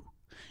you.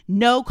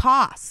 No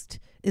cost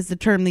is the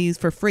term they use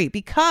for free,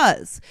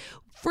 because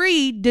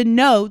free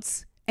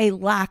denotes a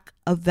lack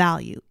of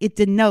value. It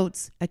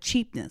denotes a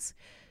cheapness,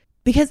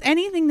 because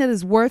anything that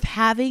is worth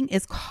having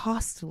is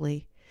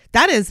costly.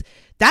 That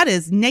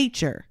is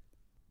nature.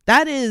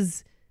 That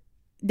is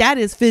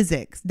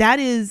physics. That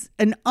is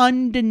an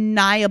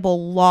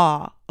undeniable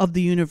law of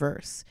the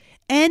universe.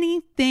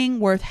 Anything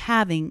worth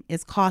having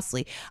is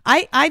costly.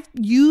 I've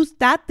used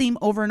that theme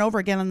over and over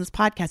again on this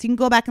podcast. You can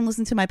go back and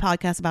listen to my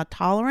podcast about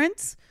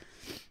tolerance.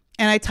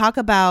 And I talk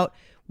about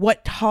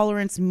what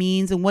tolerance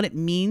means and what it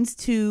means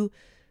to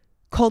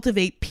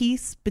cultivate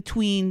peace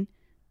between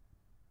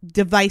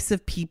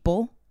divisive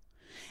people.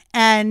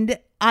 And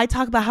I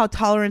talk about how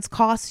tolerance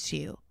costs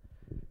you.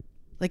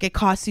 Like, it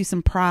costs you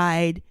some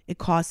pride. It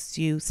costs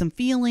you some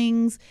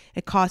feelings.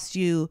 It costs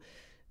you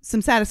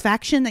some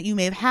satisfaction that you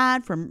may have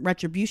had from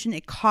retribution.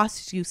 It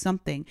costs you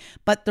something.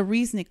 But the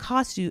reason it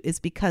costs you is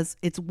because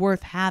it's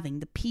worth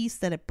having. The peace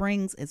that it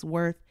brings is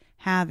worth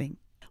having.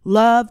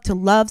 To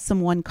love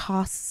someone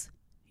costs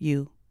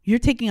you. You're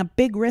taking a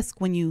big risk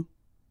when you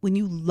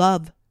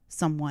love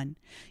someone.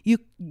 You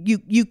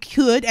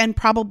could and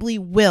probably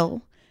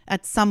will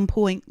at some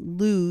point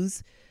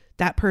lose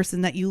that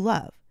person that you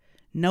love.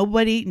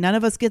 None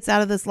of us gets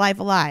out of this life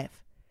alive.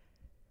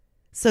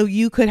 So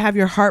you could have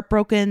your heart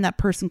broken. That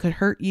person could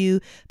hurt you.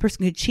 The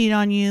person could cheat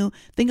on you.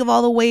 Think of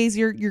all the ways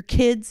your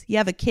kids, you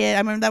have a kid. I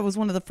remember that was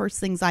one of the first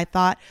things I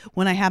thought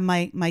when I had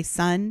my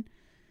son.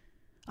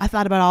 I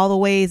thought about all the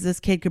ways this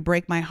kid could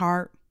break my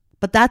heart.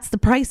 But that's the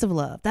price of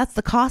love. That's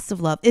the cost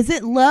of love. Is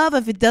it love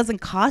if it doesn't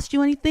cost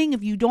you anything?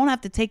 If you don't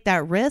have to take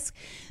that risk?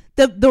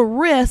 The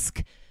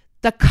risk,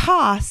 the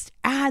cost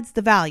adds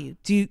the value.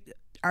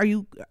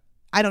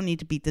 I don't need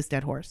to beat this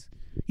dead horse.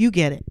 You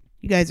get it.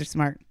 You guys are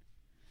smart.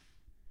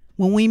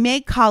 When we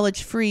make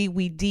college free,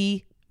 we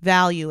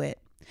devalue it.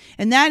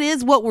 And that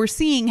is what we're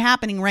seeing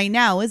happening right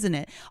now, isn't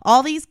it?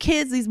 All these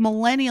kids, these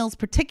millennials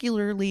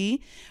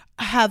particularly,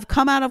 have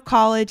come out of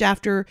college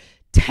after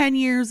 10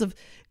 years of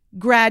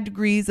grad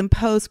degrees and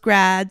post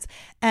grads,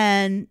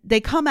 and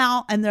they come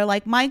out and they're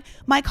like, my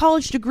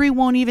college degree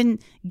won't even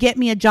get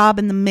me a job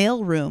in the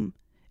mailroom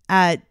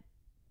at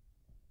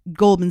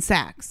Goldman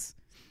Sachs.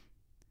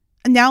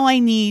 And now I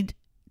need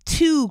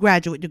 2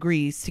 graduate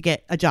degrees to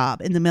get a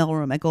job in the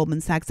mailroom at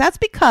Goldman Sachs. That's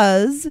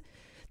because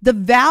the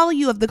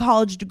value of the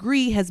college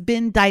degree has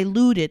been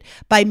diluted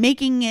by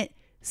making it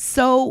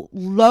so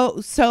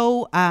low,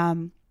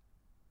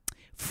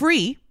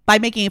 free, by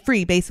making it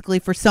free basically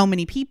for so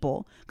many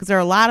people, because there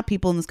are a lot of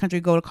people in this country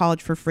who go to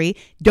college for free.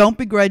 Don't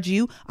begrudge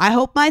you. I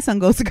hope my son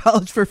goes to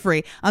college for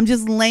free. I'm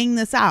just laying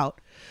this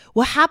out.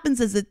 What happens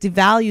is it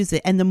devalues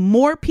it. And the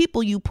more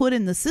people you put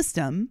in the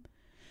system,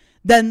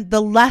 then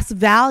the less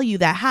value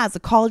that has. A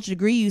college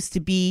degree used to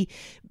be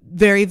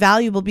very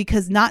valuable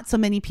because not so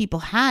many people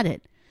had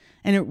it.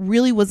 And it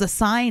really was a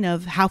sign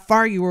of how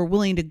far you were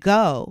willing to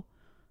go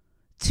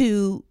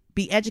to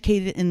be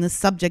educated in the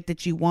subject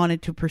that you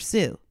wanted to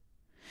pursue.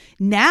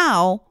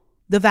 Now,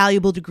 the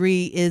valuable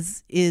degree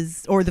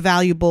or the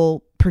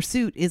valuable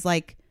pursuit is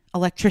like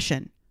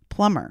electrician,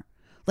 plumber.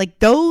 Like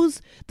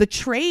the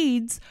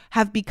trades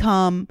have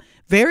become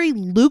very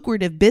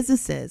lucrative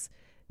businesses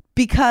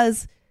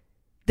because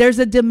there's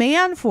a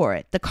demand for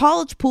it. The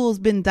college pool has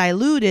been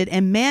diluted,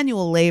 and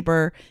manual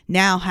labor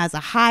now has a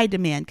high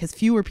demand because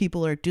fewer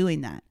people are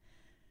doing that.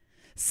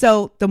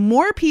 So the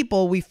more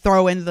people we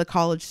throw into the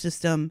college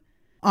system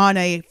on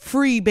a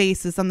free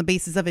basis, on the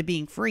basis of it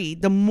being free,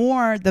 the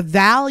more the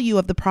value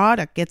of the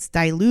product gets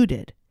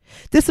diluted.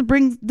 This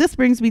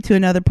brings me to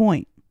another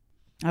point.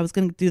 I was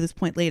going to do this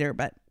point later,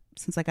 but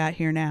since I got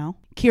here now.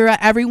 Kira,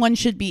 everyone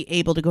should be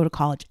able to go to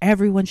college.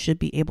 Everyone should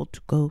be able to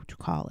go to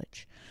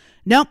college.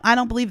 Nope, I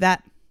don't believe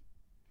that.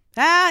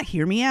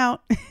 Hear me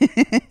out.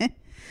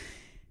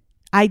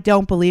 I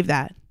don't believe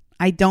that.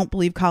 I don't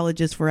believe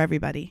college is for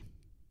everybody.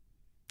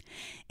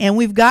 And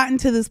we've gotten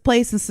to this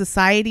place in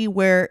society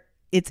where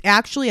it's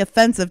actually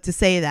offensive to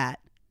say that,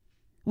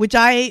 which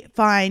I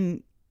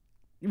find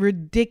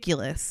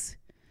ridiculous.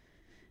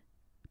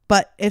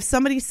 But if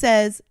somebody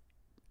says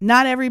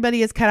not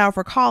everybody is cut out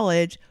for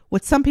college,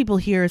 what some people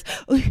hear is,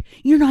 oh,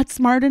 you're not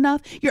smart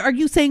enough. Are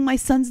you saying my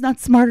son's not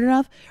smart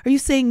enough? Are you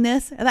saying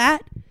this or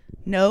that?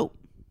 No,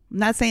 I'm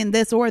not saying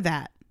this or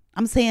that.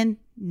 I'm saying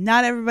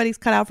not everybody's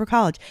cut out for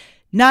college.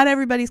 Not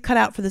everybody's cut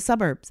out for the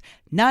suburbs.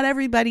 Not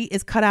everybody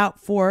is cut out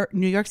for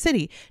New York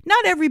City.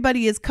 Not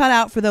everybody is cut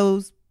out for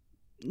those,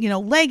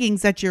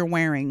 leggings that you're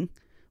wearing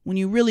when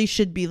you really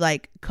should be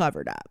like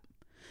covered up.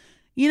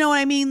 You know what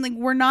I mean? Like,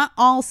 we're not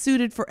all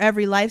suited for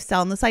every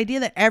lifestyle. And this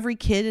idea that every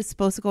kid is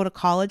supposed to go to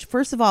college,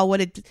 first of all,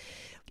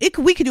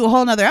 we could do a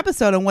whole nother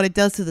episode on what it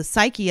does to the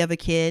psyche of a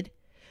kid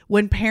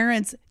when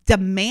parents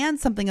demand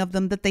something of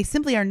them that they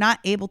simply are not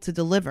able to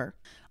deliver.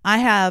 I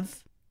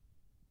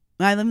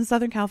live in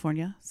Southern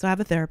California, so I have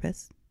a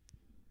therapist.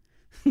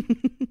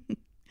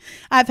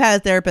 I've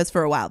had a therapist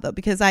for a while, though,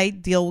 because I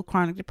deal with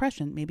chronic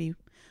depression. Maybe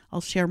I'll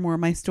share more of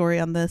my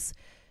story on this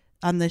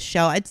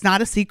show. It's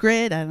not a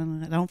secret. I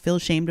don't feel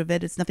ashamed of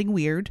it. It's nothing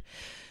weird.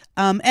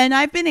 And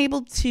I've been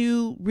able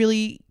to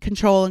really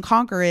control and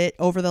conquer it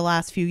over the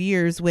last few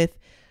years with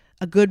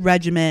a good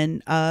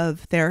regimen of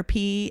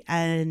therapy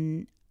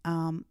and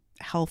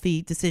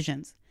healthy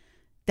decisions.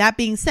 That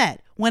being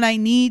said, when I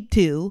need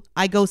to,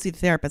 I go see the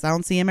therapist. I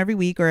don't see him every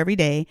week or every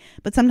day,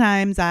 but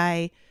sometimes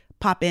I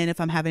pop in if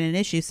I'm having an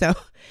issue. So,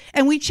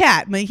 and we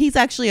chat. He's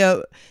actually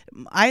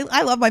I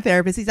love my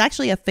therapist. He's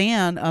actually a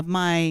fan of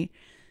my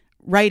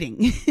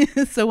writing.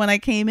 So when I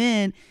came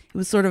in, it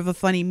was sort of a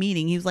funny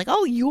meeting. He was like,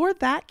 "Oh, you're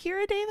that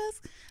Kira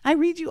Davis? I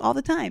read you all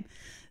the time."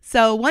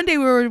 So one day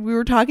we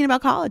were talking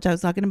about college. I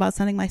was talking about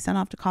sending my son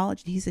off to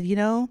college, and he said,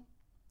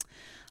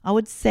 I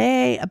would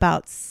say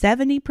about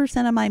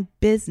 70% of my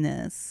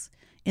business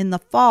in the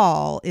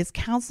fall is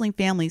counseling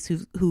families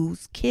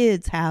whose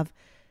kids have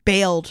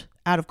bailed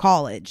out of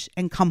college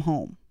and come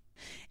home.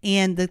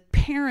 And the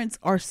parents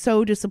are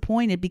so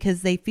disappointed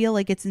because they feel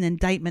like it's an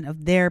indictment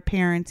of their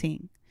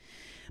parenting.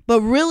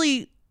 But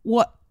really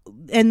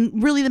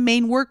the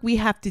main work we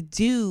have to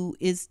do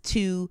is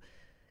to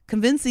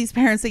convince these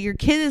parents that your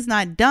kid is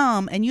not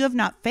dumb and you have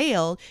not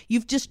failed.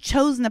 You've just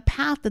chosen a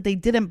path that they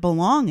didn't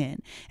belong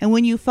in. And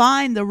when you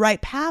find the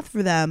right path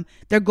for them,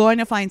 they're going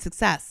to find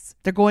success.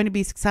 They're going to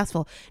be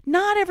successful.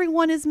 Not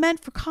everyone is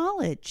meant for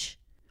college.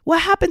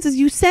 What happens is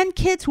you send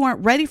kids who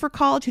aren't ready for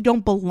college, who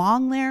don't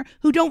belong there,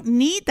 who don't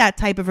need that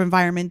type of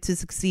environment to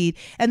succeed.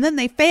 And then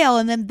they fail,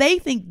 and then they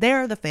think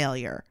they're the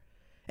failure.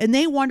 And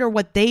they wonder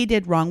what they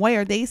did wrong. Why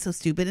are they so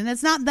stupid? And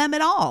it's not them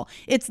at all.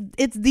 It's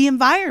the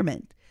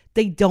environment.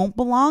 They don't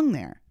belong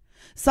there.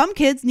 Some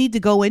kids need to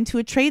go into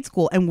a trade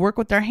school and work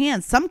with their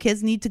hands. Some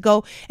kids need to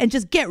go and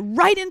just get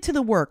right into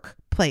the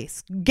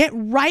workplace, get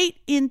right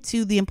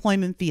into the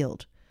employment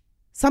field.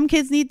 Some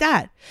kids need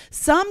that.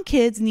 Some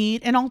kids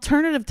need an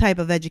alternative type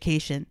of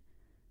education.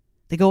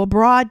 They go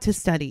abroad to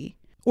study,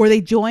 or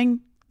they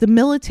join the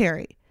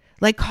military.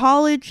 Like,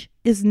 college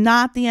is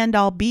not the end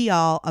all be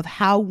all of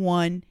how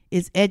one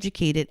is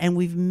educated, and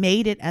we've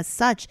made it as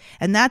such.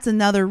 And that's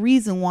another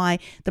reason why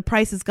the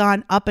price has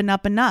gone up and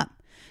up and up.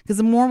 Because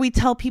the more we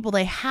tell people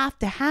they have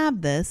to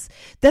have this,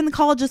 then the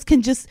colleges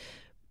can just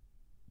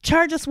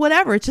charge us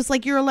whatever. It's just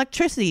like your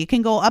electricity. It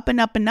can go up and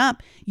up and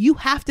up. You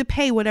have to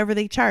pay whatever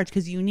they charge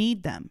because you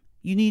need them.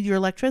 You need your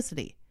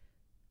electricity.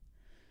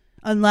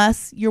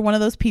 Unless you're one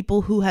of those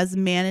people who has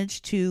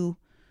managed to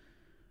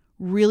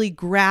really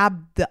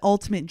grab the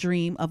ultimate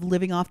dream of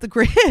living off the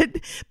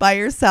grid by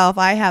yourself.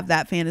 I have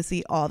that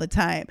fantasy all the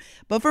time.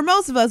 But for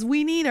most of us,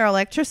 we need our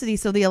electricity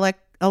so the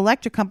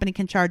electric company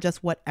can charge us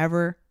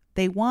whatever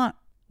they want.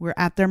 We're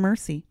at their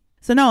mercy.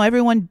 So no,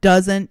 everyone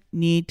doesn't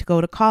need to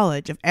go to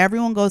college. If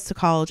everyone goes to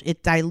college,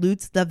 it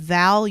dilutes the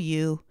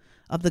value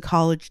of the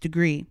college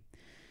degree.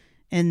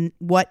 And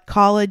what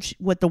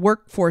the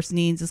workforce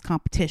needs is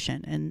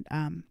competition.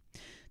 And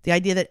the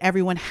idea that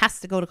everyone has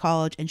to go to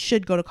college and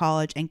should go to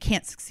college and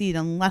can't succeed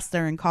unless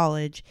they're in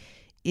college,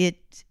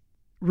 it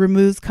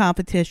removes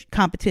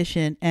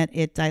competition and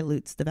it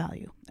dilutes the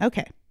value.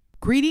 Okay.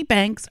 Greedy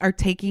banks are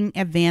taking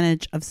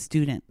advantage of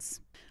students.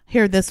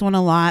 Hear this one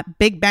a lot.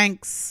 Big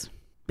banks,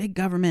 big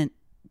government,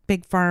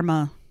 big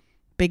pharma,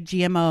 big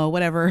GMO,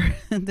 whatever.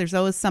 There's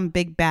always some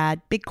big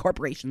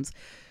corporations.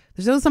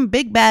 There's always some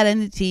big bad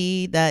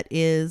entity that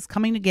is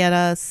coming to get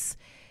us.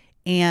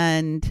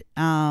 And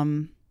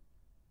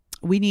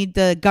we need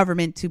the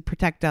government to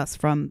protect us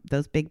from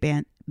those big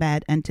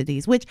bad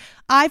entities, which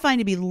I find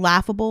to be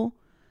laughable.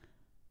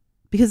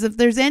 Because if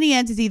there's any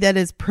entity that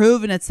has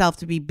proven itself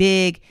to be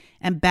big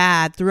and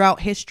bad throughout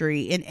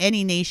history in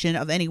any nation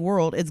of any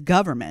world, it's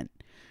government.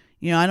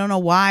 You know, I don't know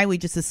why we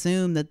just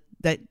assume that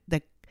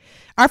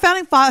our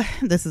founding father,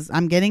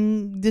 I'm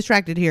getting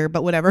distracted here,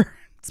 but whatever.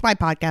 It's my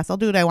podcast. I'll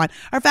do what I want.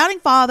 Our founding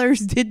fathers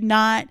did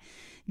not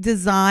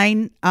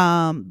design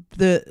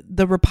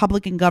the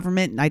Republican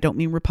government. I don't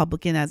mean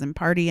Republican as in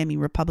party. I mean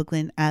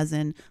Republican as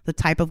in the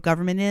type of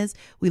government is.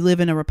 We live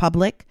in a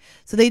republic.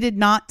 So they did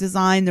not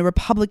design the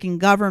Republican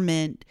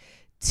government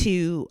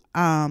to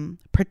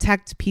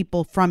protect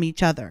people from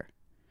each other.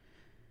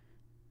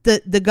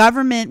 The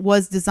government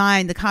was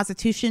designed, the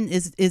Constitution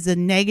is a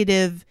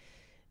negative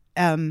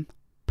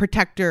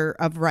protector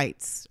of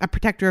rights, a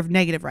protector of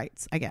negative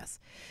rights, I guess.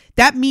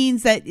 That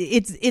means that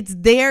it's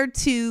there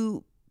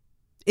to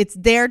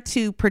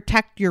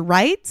protect your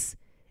rights.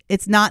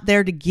 It's not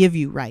there to give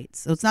you rights.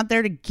 So it's not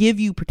there to give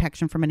you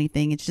protection from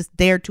anything. It's just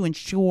there to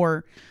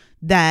ensure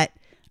that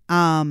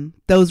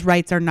those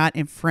rights are not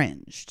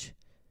infringed.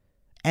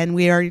 And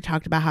we already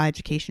talked about how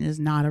education is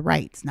not a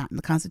right. It's not in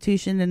the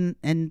Constitution,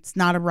 and it's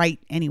not a right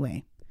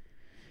anyway.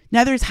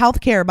 Now there's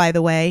healthcare, by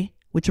the way,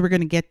 which we're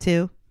going to get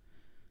to.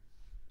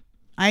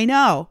 I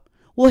know.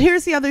 Well,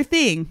 here's the other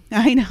thing.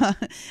 I know.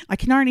 I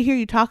can already hear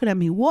you talking to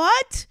me.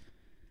 What?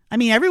 I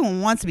mean,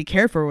 everyone wants to be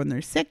cared for when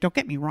they're sick. Don't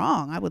get me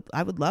wrong.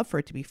 I would love for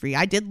it to be free.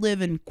 I did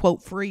live in,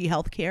 quote, free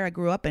healthcare. I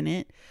grew up in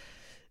it.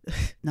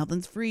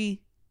 Nothing's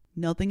free.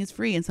 Nothing is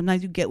free. And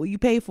sometimes you get what you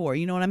pay for.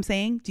 You know what I'm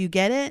saying? Do you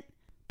get it?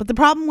 But the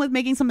problem with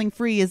making something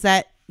free is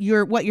that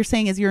what you're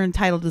saying is you're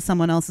entitled to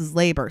someone else's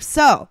labor.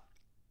 So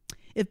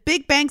if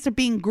big banks are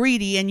being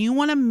greedy and you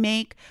want to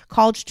make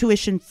college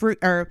tuition free,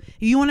 or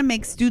you want to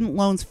make student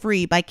loans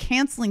free by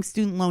canceling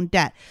student loan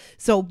debt.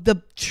 So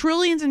the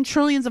trillions and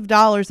trillions of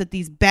dollars that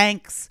these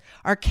banks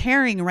are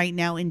carrying right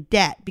now in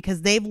debt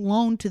because they've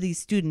loaned to these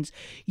students,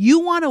 you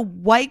want to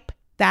wipe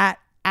that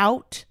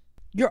out.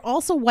 You're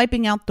also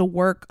wiping out the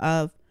work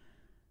of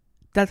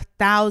the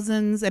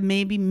thousands and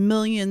maybe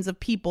millions of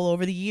people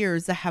over the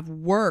years that have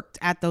worked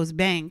at those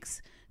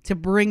banks to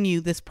bring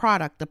you this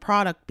product, the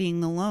product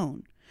being the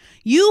loan.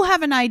 You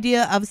have an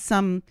idea of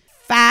some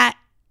fat,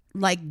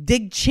 like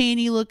Dick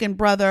Cheney looking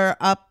brother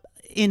up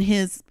in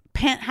his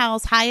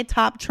penthouse high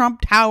atop Trump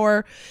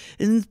Tower,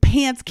 and his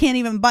pants can't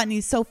even button.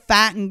 He's so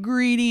fat and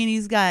greedy, and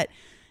he's got,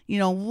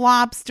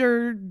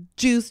 lobster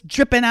juice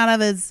dripping out of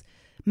his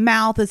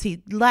mouth as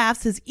he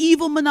laughs his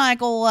evil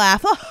maniacal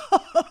laugh.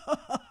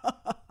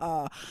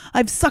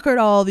 I've suckered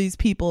all these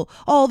people,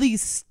 all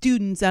these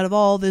students out of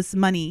all this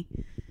money.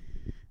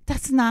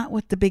 That's not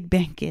what the big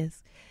bank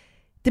is.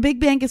 The big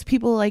bank is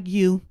people like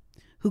you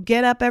who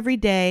get up every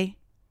day.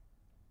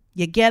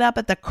 You get up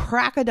at the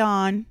crack of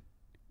dawn,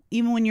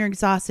 even when you're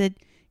exhausted.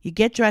 You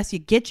get dressed. You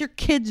get your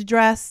kids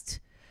dressed.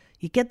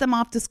 You get them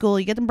off to school.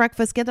 You get them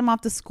breakfast, get them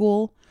off to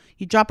school.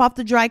 You drop off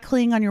the dry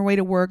cleaning on your way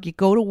to work. You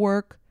go to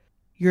work.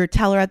 You're a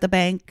teller at the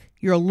bank.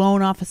 You're a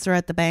loan officer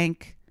at the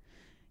bank.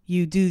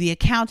 You do the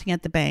accounting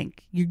at the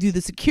bank. You do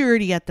the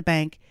security at the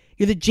bank.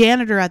 You're the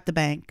janitor at the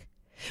bank.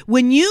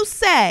 When you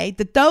say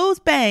that those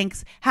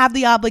banks have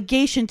the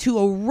obligation to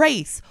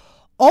erase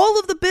all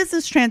of the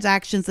business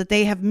transactions that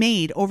they have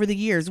made over the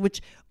years,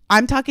 which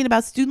I'm talking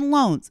about student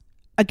loans.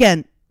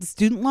 Again, the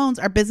student loans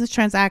are business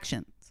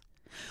transactions.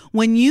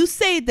 When you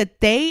say that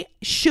they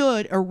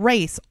should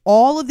erase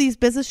all of these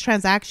business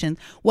transactions,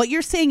 what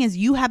you're saying is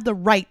you have the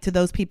right to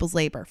those people's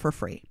labor for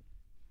free.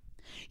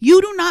 You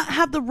do not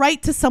have the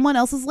right to someone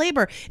else's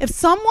labor. If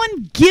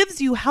someone gives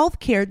you health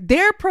care,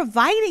 they're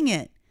providing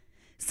it.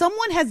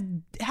 Someone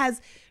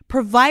has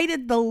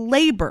provided the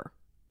labor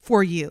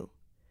for you.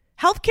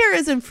 Healthcare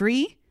isn't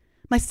free.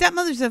 My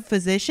stepmother's a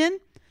physician.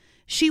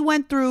 She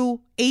went through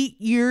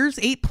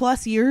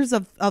 8+ years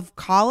of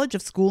college,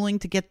 of schooling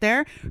to get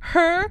there.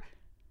 Her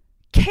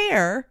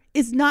care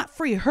is not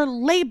free. Her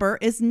labor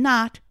is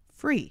not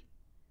free.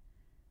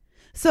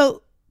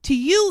 So to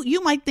you,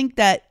 you might think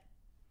that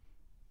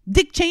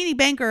Dick Cheney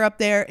banker up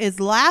there is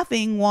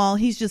laughing while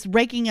he's just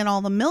raking in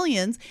all the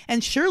millions.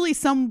 And surely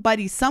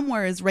somebody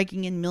somewhere is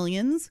raking in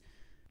millions.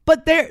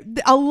 But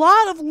a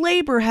lot of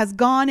labor has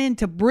gone in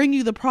to bring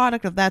you the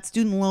product of that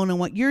student loan. And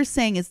what you're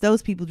saying is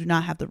those people do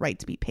not have the right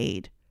to be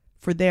paid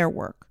for their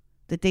work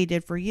that they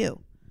did for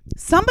you.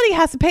 Somebody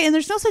has to pay. And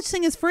there's no such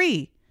thing as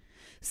free.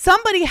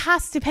 Somebody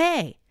has to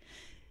pay.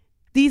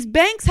 These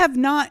banks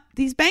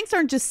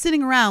aren't just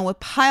sitting around with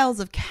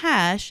piles of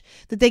cash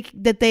that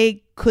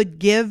they could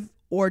give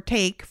or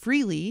take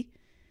freely.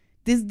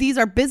 These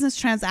are business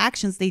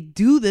transactions. They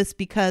do this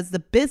because the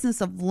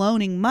business of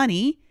loaning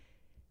money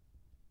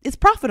is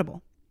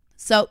profitable.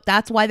 So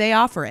that's why they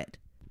offer it.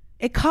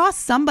 It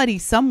costs somebody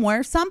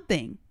somewhere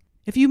something.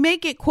 If you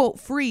make it, quote,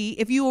 free,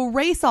 if you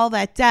erase all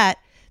that debt,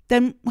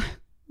 then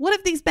what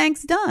have these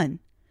banks done?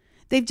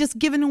 They've just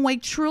given away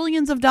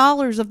trillions of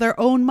dollars of their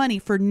own money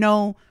for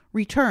no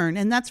return.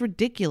 And that's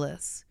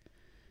ridiculous.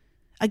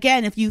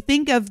 Again, if you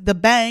think of the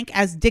bank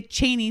as Dick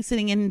Cheney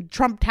sitting in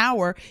Trump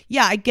Tower,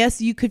 yeah, I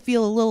guess you could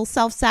feel a little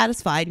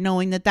self-satisfied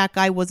knowing that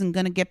guy wasn't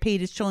going to get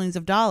paid his trillions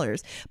of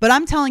dollars. But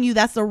I'm telling you,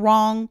 that's the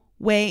wrong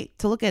way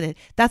to look at it.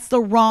 That's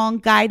the wrong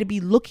guy to be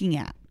looking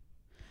at.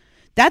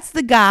 That's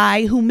the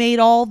guy who made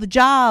all the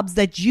jobs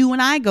that you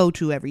and I go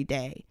to every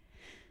day.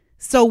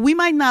 So we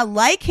might not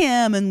like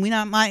him, and we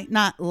might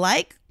not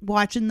like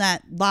watching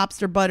that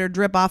lobster butter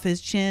drip off his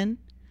chin.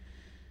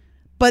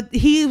 But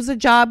he was a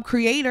job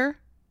creator.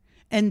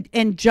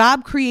 And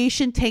job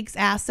creation takes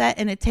asset,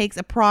 and it takes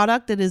a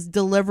product that is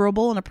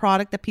deliverable and a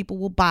product that people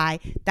will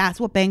buy. That's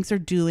what banks are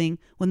doing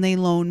when they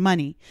loan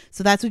money.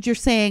 So that's what you're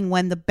saying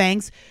when the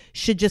banks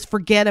should just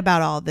forget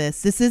about all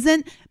this. This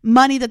isn't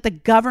money that the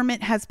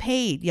government has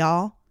paid,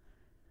 y'all.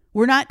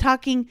 We're not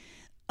talking.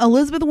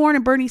 Elizabeth Warren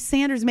and Bernie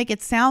Sanders make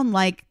it sound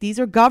like these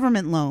are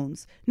government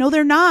loans. No,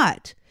 they're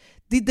not.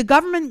 The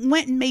government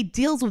went and made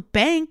deals with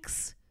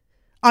banks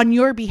on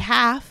your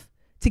behalf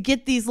to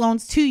get these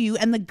loans to you,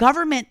 and the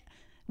government,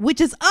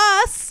 which is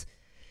us,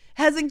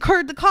 has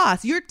incurred the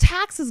cost. Your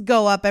taxes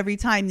go up every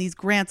time these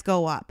grants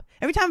go up.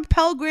 Every time a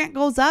Pell Grant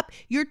goes up,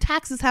 your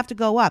taxes have to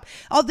go up.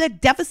 All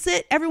that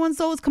deficit everyone's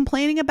always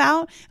complaining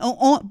about.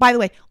 Oh, by the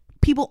way,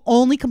 people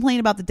only complain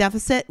about the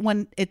deficit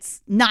when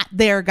it's not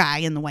their guy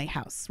in the White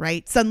House,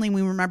 right? Suddenly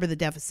we remember the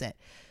deficit.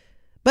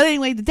 But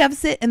anyway, the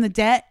deficit and the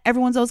debt,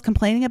 everyone's always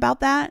complaining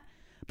about that.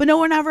 But no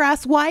one ever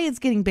asks why it's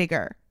getting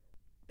bigger.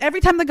 Every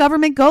time the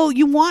government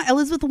you want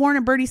Elizabeth Warren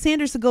and Bernie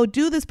Sanders to go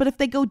do this. But if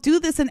they go do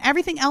this, and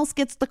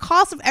the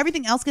cost of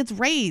everything else gets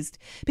raised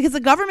because the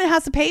government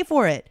has to pay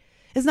for it.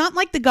 It's not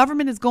like the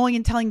government is going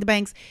and telling the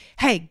banks,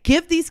 hey,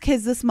 give these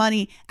kids this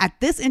money at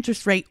this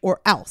interest rate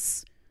or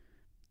else.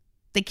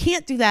 They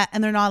can't do that,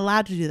 and they're not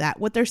allowed to do that.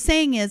 What they're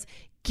saying is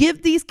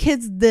give these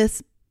kids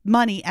this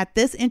money at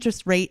this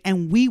interest rate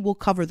and we will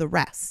cover the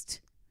rest.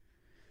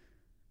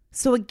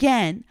 So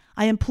again,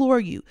 I implore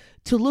you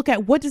to look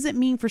at what does it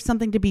mean for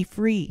something to be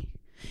free?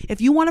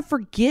 If you want to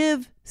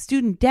forgive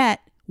student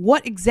debt,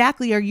 what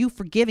exactly are you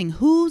forgiving?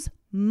 Whose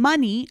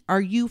money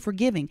are you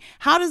forgiving?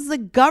 How does the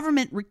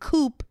government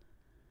recoup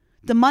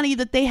the money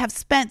that they have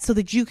spent so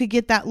that you could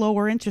get that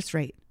lower interest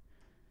rate?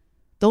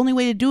 The only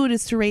way to do it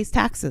is to raise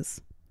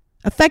taxes.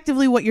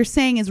 Effectively, what you're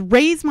saying is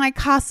raise my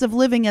cost of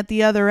living at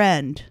the other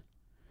end.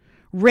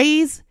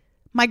 Raise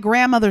my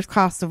grandmother's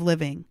cost of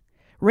living.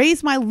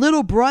 Raise my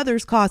little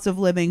brother's cost of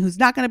living, who's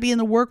not going to be in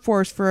the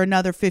workforce for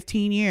another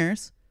 15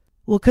 years.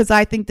 Well, because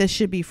I think this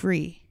should be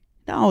free.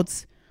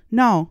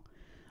 No.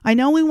 I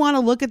know we want to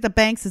look at the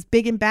banks as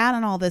big and bad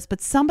and all this,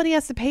 but somebody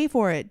has to pay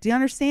for it. Do you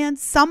understand?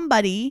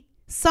 Somebody,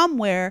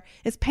 somewhere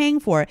is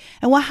paying for it.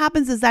 And what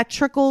happens is that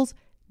trickles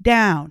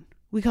down.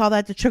 We call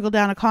that the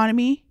trickle-down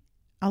economy.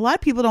 A lot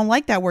of people don't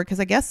like that word because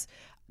I guess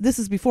this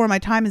is before my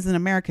time as an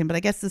American, but I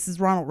guess this is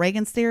Ronald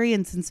Reagan's theory.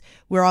 And since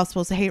we're all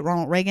supposed to hate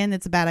Ronald Reagan,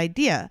 it's a bad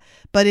idea.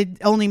 But it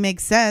only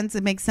makes sense.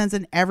 It makes sense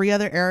in every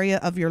other area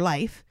of your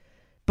life.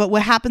 But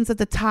what happens at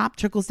the top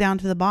trickles down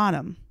to the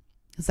bottom.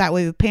 It's that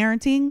way with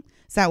parenting.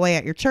 It's that way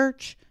at your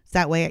church. It's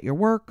that way at your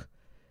work.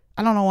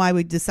 I don't know why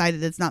we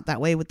decided it's not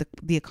that way with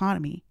the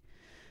economy.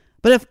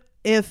 But if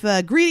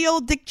greedy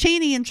old Dick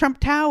Cheney in Trump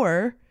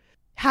Tower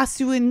has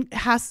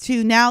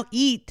to now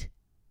eat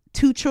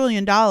 $2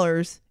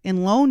 trillion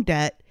in loan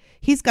debt,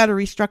 he's got to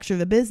restructure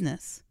the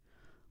business.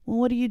 Well,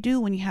 what do you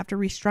do when you have to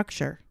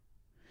restructure?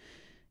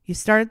 You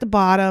start at the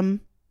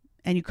bottom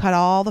and you cut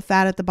all the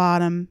fat at the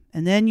bottom,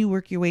 and then you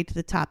work your way to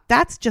the top.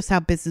 That's just how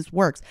business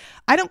works.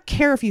 I don't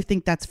care if you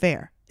think that's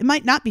fair. It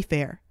might not be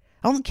fair.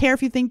 I don't care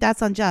if you think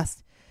that's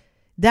unjust.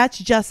 That's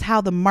just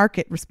how the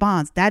market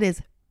responds. That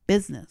is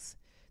business.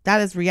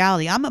 That is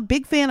reality. I'm a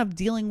big fan of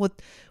dealing with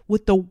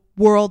the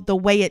world the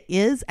way it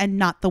is and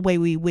not the way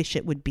we wish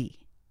it would be.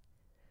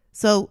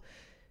 So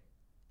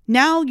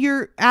now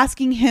you're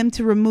asking him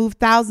to remove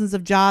thousands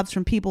of jobs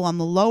from people on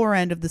the lower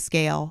end of the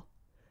scale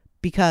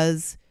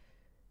because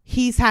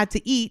he's had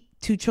to eat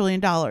 $2 trillion.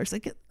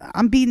 Like,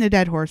 I'm beating a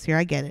dead horse here.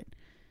 I get it.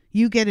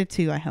 You get it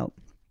too, I hope.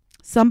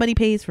 Somebody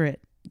pays for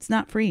it. It's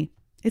not free.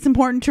 It's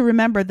important to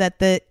remember that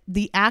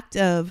the act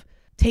of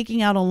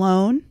taking out a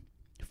loan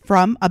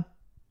from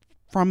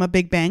a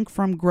big bank,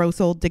 from gross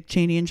old Dick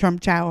Cheney and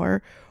Trump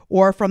Tower,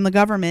 or from the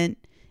government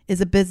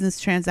is a business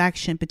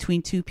transaction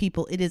between two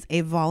people. It is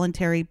a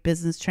voluntary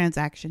business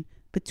transaction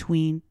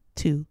between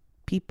two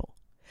people.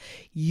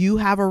 You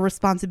have a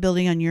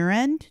responsibility on your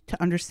end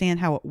to understand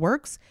how it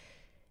works,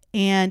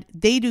 and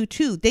they do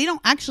too. They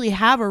don't actually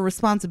have a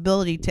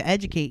responsibility to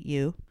educate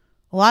you.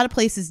 A lot of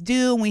places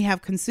do, and we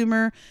have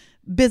consumer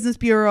business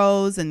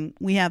bureaus, and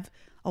we have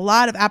a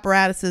lot of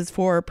apparatuses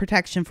for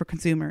protection for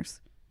consumers.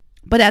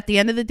 But at the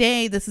end of the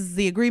day, this is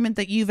the agreement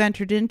that you've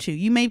entered into.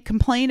 You may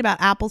complain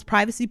about Apple's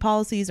privacy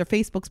policies or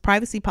Facebook's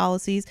privacy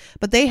policies,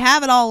 but they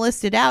have it all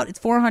listed out. It's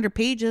 400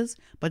 pages,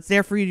 but it's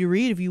there for you to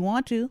read if you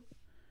want to.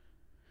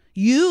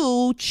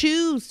 You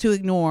choose to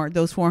ignore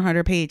those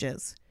 400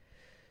 pages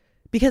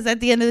because at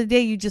the end of the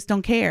day, you just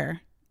don't care.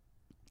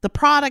 The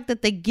product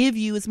that they give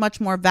you is much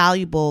more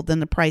valuable than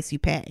the price you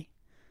pay.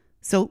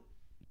 So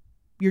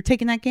you're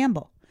taking that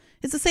gamble.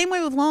 It's the same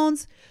way with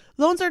loans.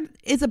 Loans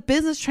is a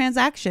business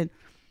transaction.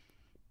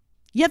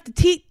 You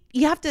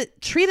have to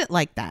treat it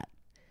like that.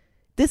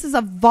 This is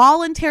a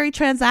voluntary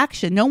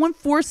transaction. No one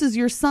forces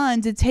your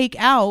son to take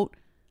out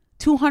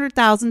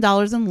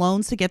 $200,000 in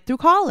loans to get through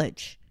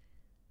college.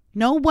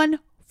 No one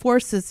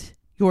forces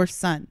your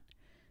son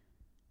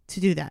to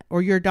do that,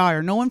 or your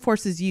daughter. No one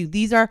forces you.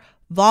 These are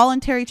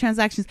voluntary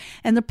transactions,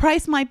 and the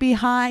price might be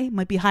high,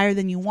 might be higher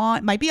than you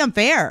want, might be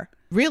unfair.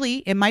 Really,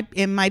 it might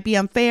be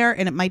unfair,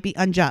 and it might be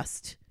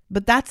unjust.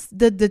 But that's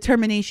the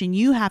determination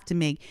you have to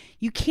make.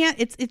 You can't,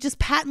 it's just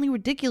patently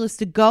ridiculous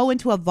to go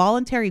into a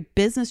voluntary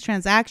business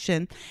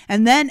transaction,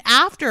 and then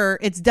after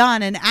it's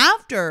done and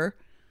after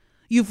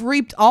you've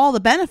reaped all the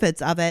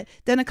benefits of it,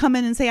 then to come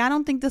in and say, I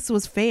don't think this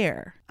was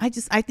fair. I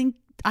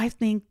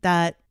think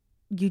that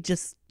you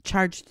just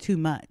charged too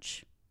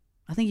much.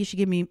 I think you should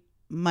give me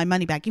my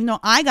money back, even though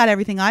I got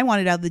everything I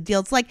wanted out of the deal.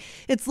 It's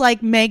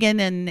like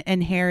Meghan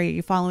and Harry. Are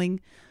you following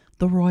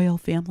the royal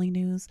family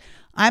news?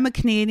 I'm a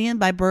Canadian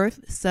by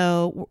birth,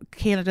 so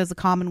Canada's a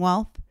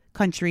Commonwealth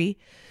country,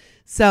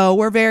 so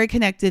we're very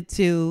connected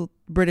to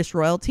British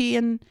royalty,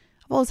 and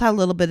I've always had a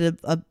little bit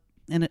of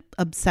an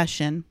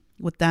obsession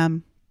with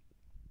them.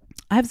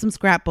 I have some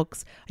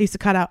scrapbooks. I used to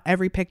cut out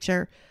every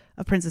picture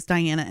of Princess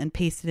Diana and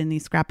paste it in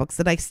these scrapbooks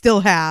that I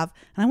still have,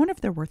 and I wonder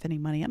if they're worth any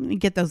money. I'm going to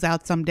get those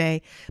out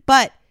someday.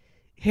 But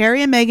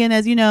Harry and Meghan,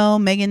 as you know,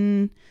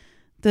 Meghan,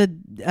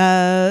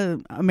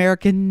 the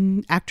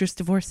American actress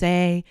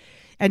divorcee,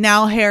 and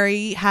now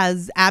Harry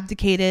has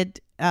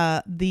abdicated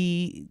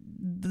the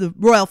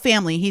royal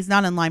family. He's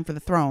not in line for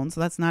the throne,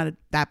 so that's not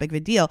that big of a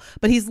deal.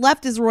 But he's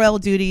left his royal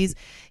duties.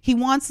 He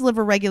wants to live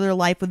a regular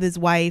life with his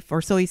wife,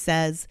 or so he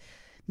says.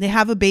 They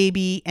have a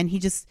baby, and he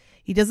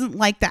doesn't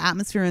like the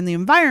atmosphere and the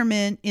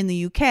environment in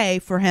the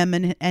UK for him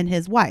and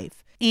his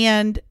wife.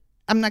 And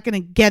I'm not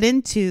going to get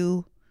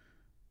into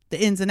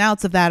the ins and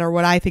outs of that or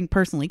what I think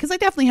personally, because I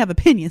definitely have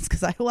opinions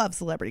because I love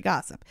celebrity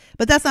gossip.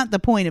 But that's not the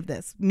point of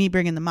this, me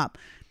bringing them up.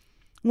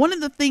 One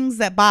of the things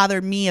that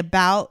bothered me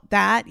about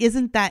that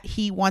isn't that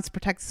he wants to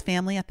protect his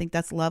family. I think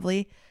that's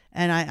lovely.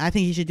 And I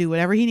think he should do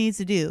whatever he needs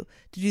to do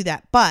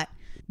that. But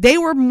they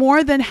were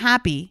more than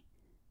happy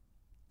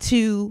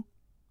to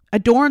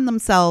adorn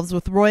themselves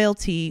with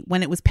royalty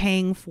when it was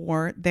paying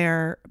for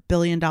their $1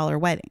 billion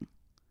wedding.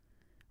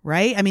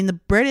 Right? I mean, the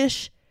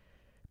British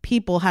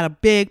people had a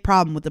big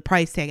problem with the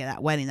price tag of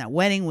that wedding. That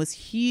wedding was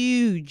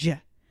huge.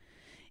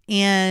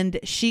 And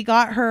she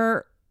got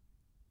her,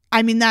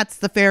 I mean, that's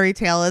the fairy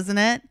tale, isn't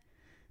it?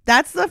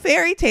 That's the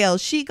fairy tale.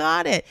 She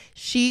got it.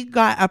 She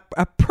got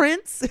a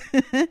prince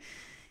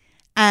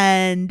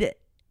and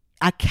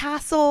a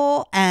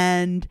castle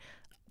and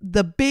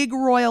the big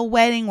royal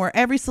wedding where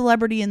every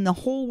celebrity in the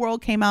whole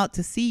world came out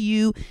to see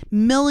you.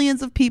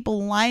 Millions of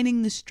people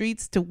lining the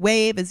streets to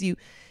wave as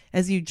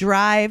you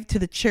drive to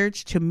the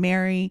church to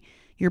marry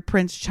your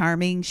Prince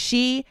Charming.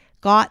 She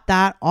got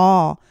that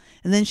all.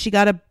 And then she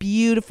got a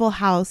beautiful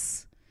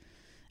house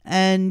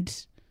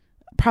and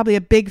probably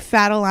a big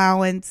fat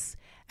allowance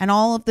and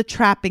all of the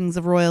trappings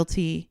of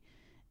royalty.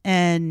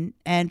 And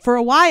for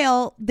a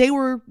while they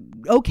were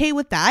okay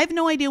with that. I have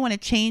no idea when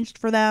it changed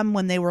for them,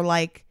 when they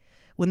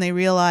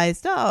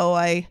realized,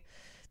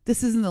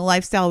 this isn't the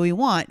lifestyle we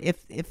want,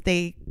 if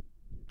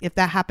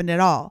that happened at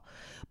all.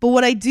 But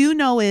what I do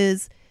know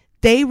is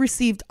they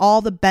received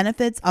all the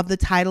benefits of the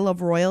title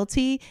of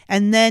royalty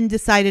and then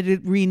decided to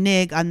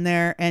renege on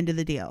their end of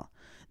the deal.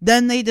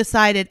 Then they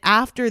decided,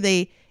 after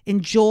they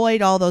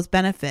enjoyed all those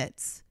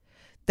benefits,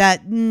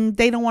 that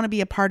they don't want to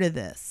be a part of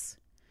this.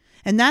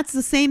 And that's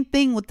the same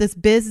thing with this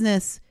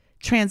business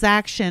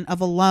transaction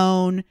of a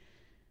loan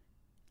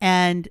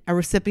and a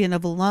recipient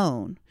of a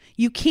loan.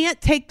 You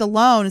can't take the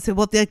loan and say,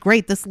 well,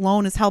 great, this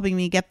loan is helping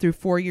me get through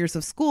 4 years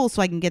of school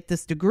so I can get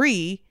this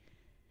degree.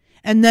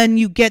 And then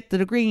you get the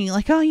degree and you're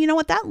like, oh, you know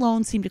what? That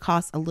loan seemed to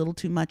cost a little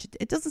too much.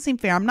 It doesn't seem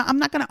fair. I'm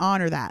not going to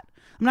honor that.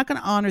 I'm not going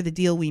to honor the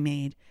deal we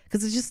made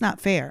because it's just not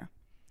fair.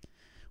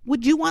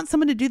 Would you want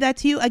someone to do that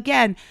to you?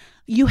 Again,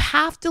 you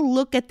have to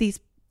look at this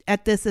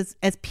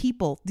as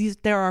people.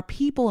 There are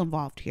people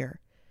involved here.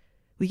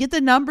 We get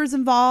the numbers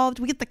involved.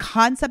 We get the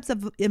concepts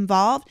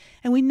involved.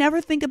 And we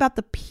never think about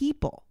the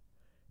people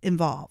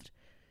involved.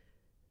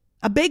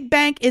 A big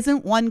bank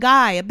isn't one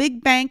guy. A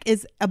big bank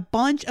is a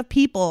bunch of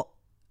people,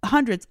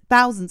 hundreds,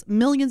 thousands,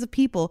 millions of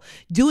people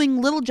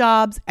doing little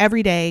jobs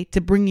every day to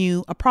bring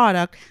you a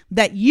product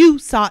that you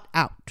sought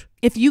out.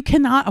 If you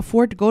cannot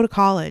afford to go to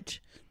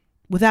college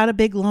without a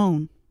big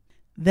loan,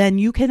 then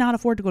you cannot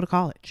afford to go to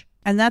college.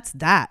 And that's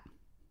that.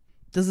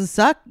 Does it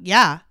suck?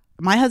 Yeah.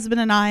 My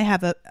husband and I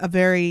have a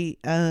very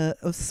a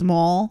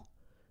small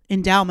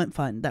endowment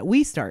fund that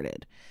we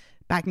started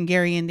back in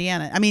Gary,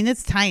 Indiana. I mean,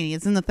 it's tiny.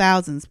 It's in the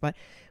thousands, but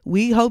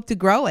we hope to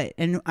grow it.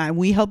 And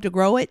we hope to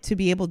grow it to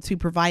be able to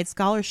provide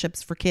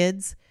scholarships for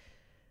kids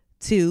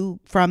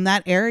from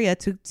that area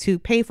to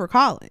pay for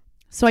college.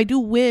 So I do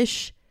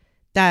wish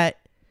that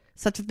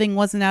such a thing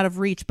wasn't out of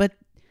reach. But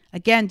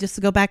again, just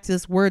to go back to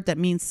this word that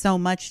means so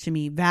much to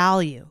me,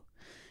 value.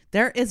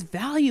 There is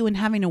value in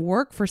having to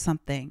work for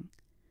something.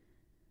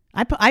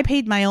 I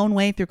paid my own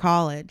way through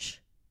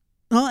college.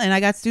 And I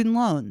got student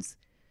loans.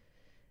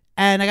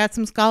 And I got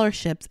some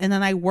scholarships. And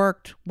then I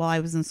worked while I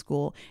was in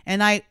school.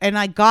 And I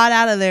got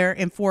out of there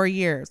in 4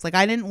 years. Like,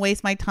 I didn't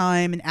waste my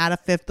time and add a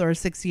fifth or a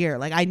sixth year.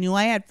 Like, I knew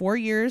I had 4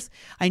 years.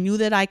 I knew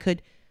that I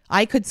could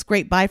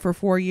scrape by for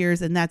 4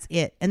 years, and that's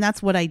it. And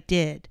that's what I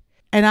did.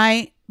 And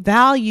I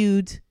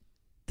valued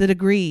the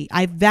degree.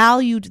 I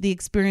valued the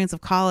experience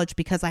of college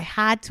because I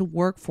had to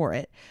work for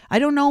it. I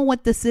don't know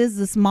what this is,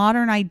 this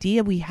modern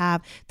idea we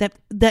have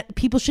that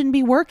people shouldn't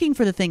be working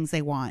for the things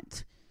they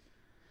want.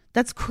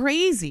 That's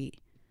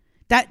crazy.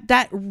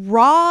 That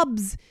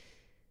robs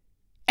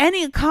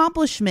any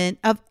accomplishment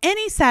of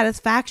any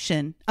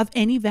satisfaction, of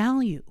any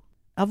value.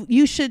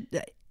 This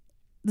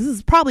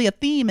is probably a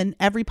theme in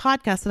every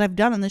podcast that I've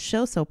done on this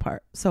show so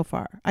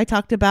far. I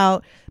talked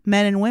about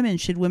men and women.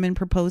 Should women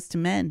propose to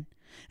men?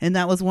 And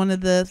that was one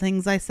of the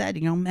things I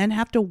said. Men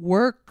have to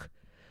work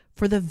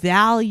for the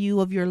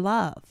value of your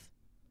love.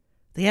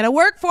 They had to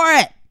work for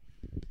it.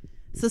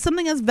 So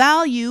something has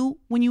value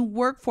when you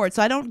work for it.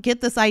 So I don't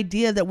get this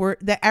idea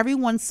that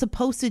everyone's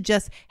supposed to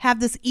just have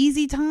this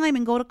easy time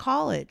and go to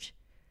college.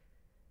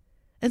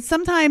 And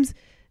sometimes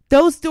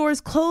those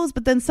doors close,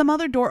 but then some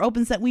other door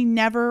opens that we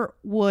never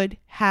would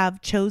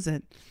have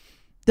chosen.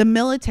 The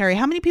military.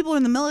 How many people are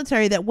in the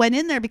military that went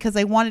in there because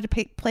they wanted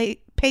to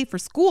pay for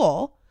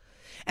school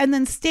and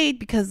then stayed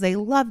because they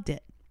loved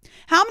it?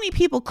 How many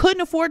people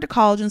couldn't afford to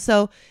college and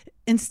so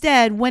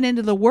instead went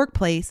into the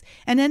workplace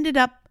and ended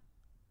up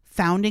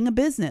founding a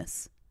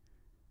business?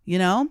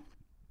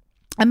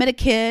 I met a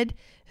kid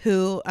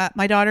who,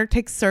 my daughter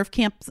takes surf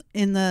camps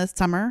in the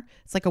summer.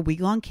 It's like a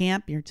week-long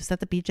camp. You're just at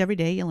the beach every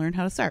day. You learn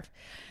how to surf.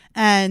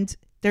 And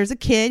there's a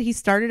kid. He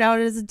started out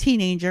as a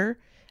teenager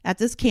at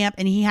this camp,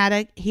 and he had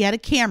a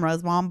camera.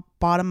 His mom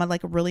bought him a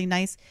really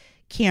nice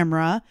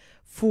camera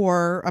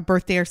for a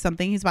birthday or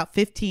something. He's about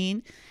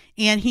 15,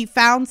 and he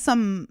found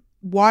some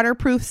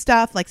waterproof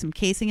stuff, like some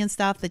casing and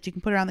stuff that you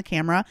can put around the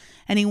camera.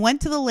 And he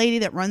went to the lady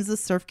that runs the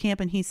surf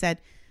camp and he said,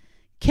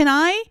 "Can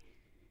I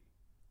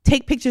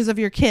take pictures of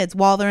your kids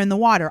while they're in the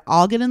water?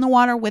 I'll get in the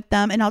water with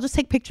them and I'll just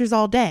take pictures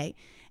all day.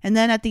 And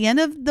then at the end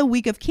of the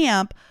week of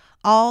camp,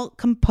 I'll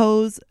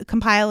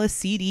compile a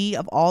CD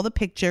of all the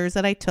pictures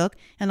that I took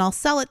and I'll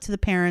sell it to the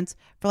parents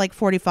for like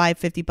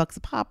 $45-$50 a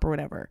pop or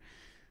whatever."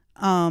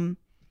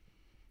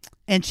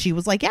 And she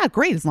was like, "Yeah,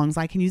 great. As long as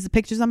I can use the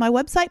pictures on my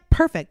website,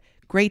 perfect.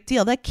 Great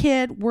deal." That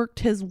kid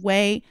worked his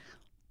way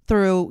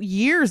through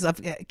years of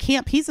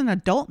camp. He's an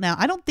adult now.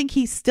 I don't think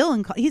he's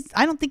still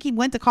I don't think he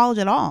went to college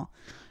at all,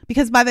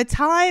 because by the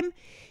time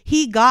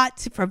he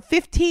got from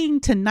 15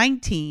 to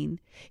 19,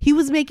 he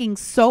was making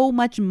so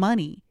much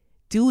money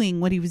doing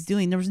what he was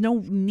doing. There was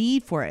no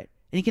need for it.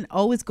 And he can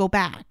always go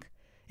back.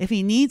 If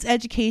he needs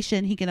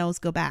education, he can always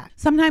go back.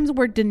 Sometimes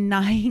we're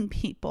denying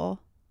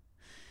people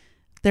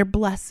their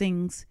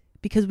blessings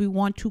because we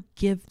want to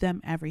give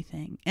them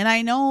everything. And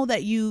I know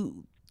that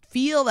you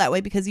feel that way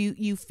because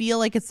you feel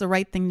like it's the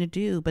right thing to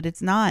do, but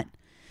it's not.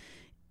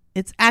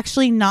 It's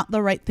actually not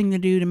the right thing to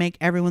do to make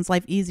everyone's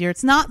life easier.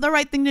 It's not the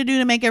right thing to do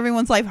to make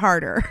everyone's life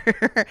harder.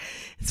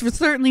 It's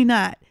certainly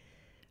not.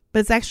 But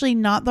it's actually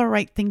not the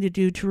right thing to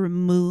do to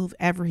remove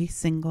every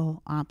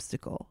single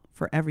obstacle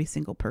for every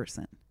single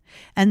person.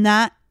 And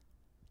that,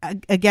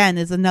 again,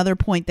 is another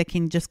point that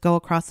can just go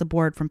across the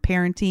board, from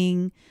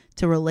parenting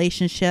to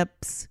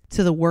relationships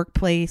to the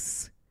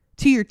workplace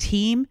to your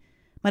team.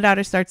 My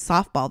daughter starts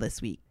softball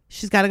this week.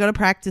 She's got to go to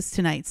practice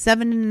tonight,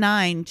 7 to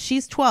 9.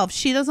 She's 12.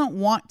 She doesn't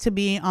want to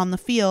be on the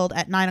field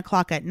at 9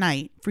 o'clock at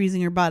night,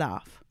 freezing her butt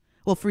off.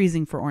 Well,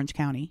 freezing for Orange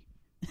County.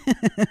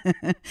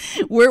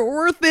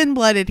 We're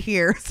thin-blooded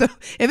here. So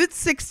if it's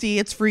 60,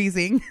 it's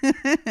freezing.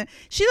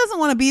 She doesn't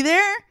want to be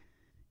there.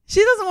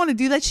 She doesn't want to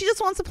do that. She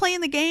just wants to play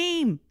in the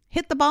game,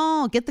 hit the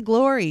ball, get the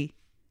glory.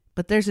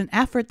 But there's an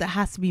effort that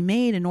has to be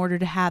made in order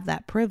to have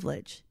that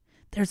privilege.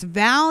 There's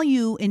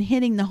value in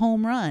hitting the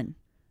home run,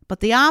 but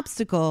the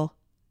obstacle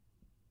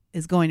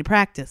is going to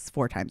practice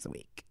 4 times a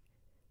week.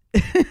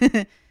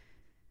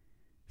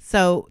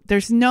 So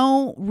there's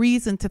no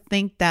reason to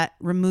think that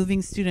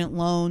removing student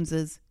loans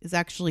is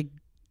actually,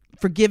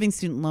 forgiving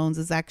student loans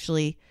is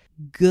actually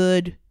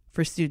good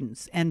for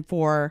students and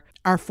for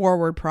our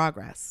forward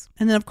progress.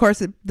 And then, of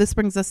course, this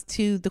brings us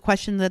to the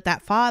question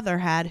that father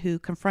had, who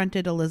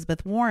confronted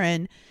Elizabeth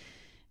Warren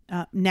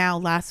now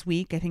last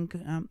week, I think,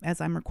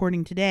 as I'm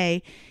recording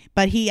today.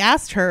 But he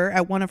asked her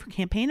at one of her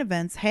campaign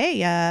events, hey,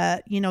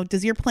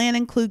 does your plan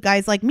include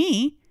guys like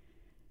me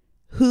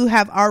who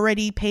have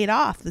already paid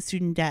off the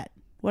student debt?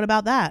 What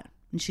about that?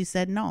 And she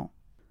said no.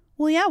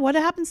 Well, yeah, what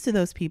happens to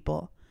those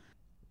people?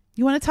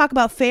 You want to talk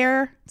about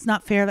fair? It's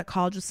not fair that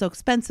college is so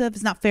expensive.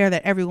 It's not fair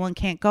that everyone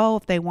can't go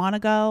if they want to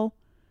go.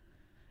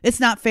 It's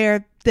not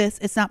fair this,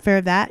 it's not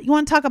fair that. You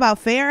want to talk about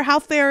fair? How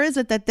fair is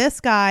it that this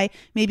guy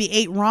maybe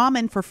ate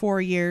ramen for 4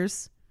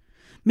 years?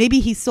 Maybe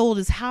he sold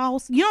his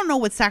house. You don't know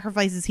what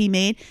sacrifices he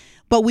made,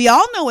 but we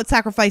all know what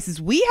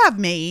sacrifices we have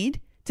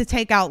made to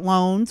take out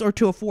loans or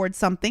to afford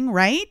something,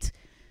 right?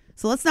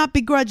 So let's not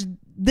begrudge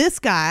this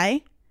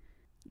guy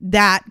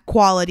that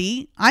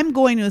quality. I'm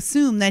going to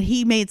assume that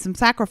he made some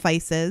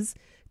sacrifices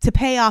to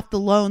pay off the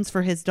loans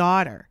for his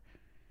daughter,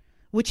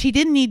 which he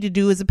didn't need to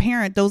do as a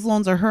parent. Those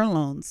loans are her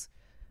loans.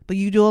 But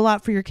you do a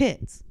lot for your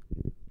kids.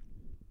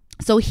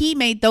 So he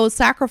made those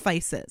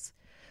sacrifices.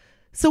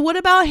 So what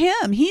about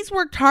him? He's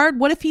worked hard.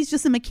 What if he's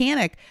just a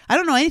mechanic? I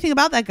don't know anything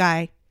about that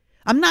guy.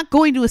 I'm not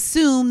going to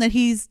assume that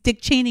he's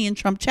Dick Cheney in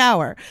Trump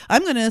Tower.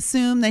 I'm going to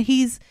assume that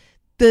he's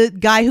the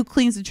guy who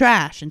cleans the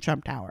trash in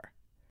Trump Tower.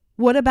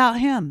 What about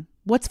him?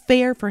 What's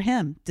fair for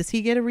him? Does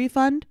he get a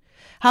refund?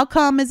 How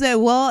come is it,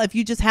 well, if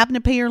you just happen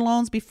to pay your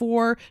loans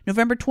before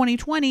November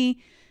 2020,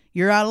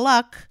 you're out of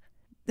luck?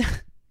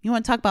 You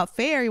want to talk about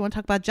fair? You want to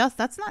talk about just?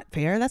 That's not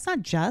fair. That's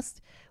not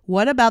just.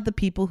 What about the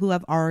people who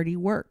have already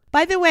worked?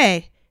 By the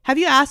way, have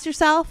you asked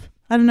yourself?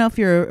 I don't know if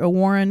you're a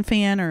Warren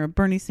fan or a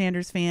Bernie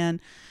Sanders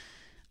fan.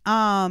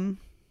 Have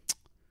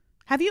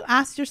you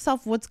asked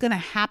yourself what's going to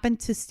happen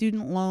to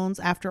student loans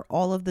after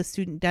all of the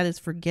student debt is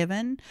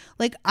forgiven?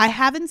 Like, I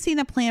haven't seen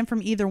a plan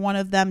from either one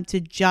of them to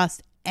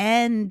just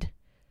end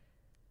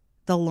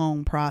the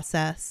loan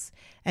process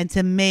and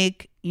to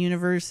make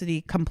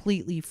university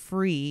completely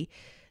free.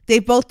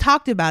 They've both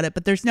talked about it,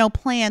 but there's no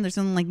plan. There's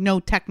no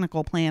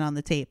technical plan on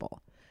the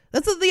table.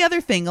 That's the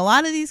other thing. A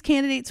lot of these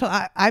candidates,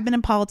 so I've been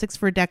in politics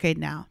for a decade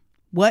now.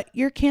 What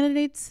your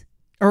candidates,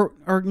 or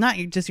not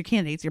just your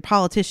candidates, your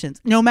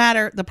politicians, no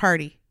matter the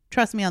party.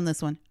 Trust me on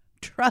this one.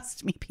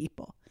 Trust me,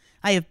 people.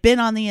 I have been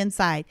on the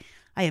inside.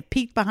 I have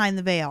peeked behind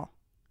the veil.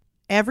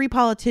 Every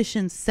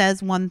politician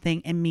says one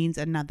thing and means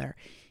another.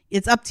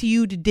 It's up to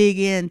you to dig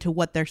into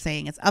what they're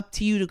saying. It's up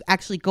to you to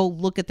actually go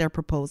look at their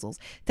proposals,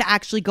 to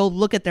actually go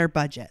look at their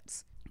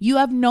budgets. You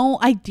have no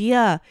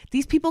idea.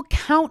 These people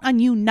count on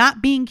you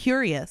not being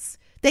curious.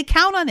 They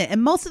count on it,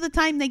 and most of the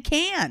time they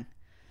can.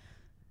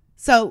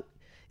 So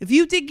if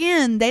you dig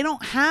in, they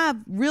don't have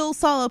real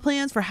solid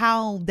plans for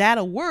how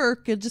that'll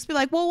work. It'll just be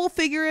like, well, we'll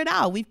figure it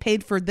out. We've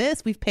paid for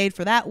this. We've paid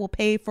for that.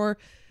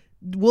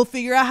 We'll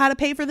figure out how to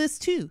pay for this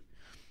too.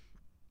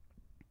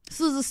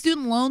 So does the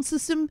student loan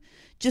system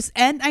just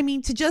end? I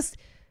mean, to just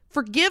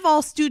forgive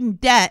all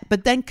student debt,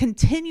 but then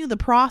continue the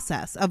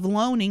process of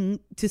loaning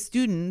to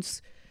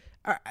students.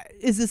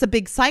 Is this a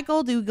big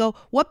cycle? Do we go,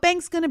 what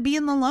bank's going to be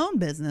in the loan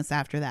business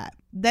after that?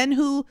 Then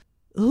who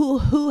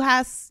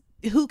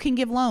can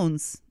give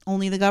loans?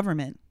 Only the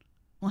government.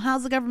 Well,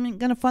 how's the government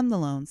going to fund the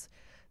loans?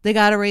 They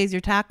got to raise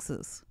your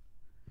taxes.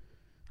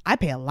 I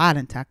pay a lot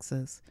in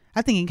taxes.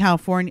 I think in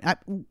California,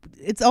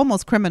 it's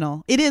almost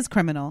criminal. It is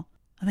criminal.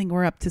 I think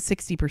we're up to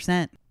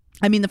 60%.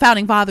 I mean, the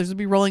founding fathers would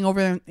be rolling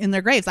over in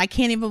their graves. I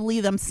can't even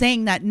believe I'm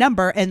saying that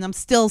number and I'm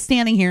still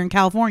standing here in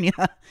California.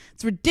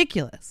 It's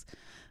ridiculous.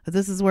 But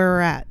this is where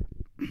we're at.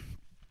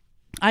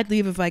 I'd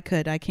leave if I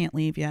could. I can't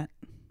leave yet.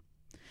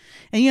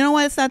 And you know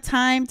what? It's not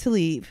time to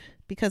leave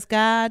because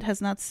God has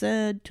not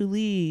said to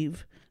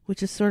leave,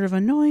 which is sort of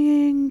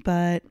annoying,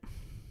 but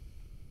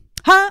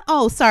Huh?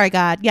 Oh, sorry,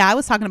 God. Yeah, I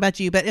was talking about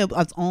you, but I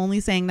was only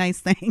saying nice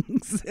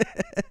things.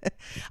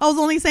 I was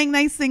only saying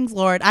nice things,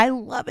 Lord. I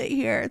love it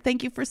here.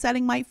 Thank you for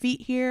setting my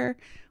feet here.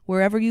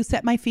 Wherever you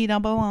set my feet, I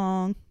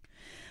belong.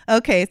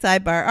 Okay,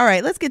 sidebar. All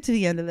right, let's get to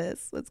the end of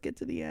this. Let's get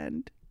to the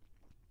end.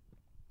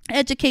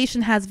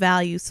 Education has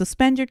value, so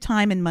spend your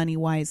time and money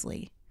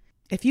wisely.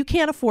 If you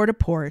can't afford a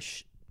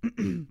Porsche,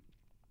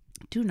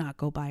 do not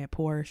go buy a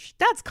Porsche.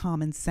 That's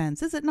common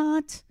sense, is it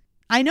not?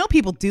 I know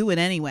people do it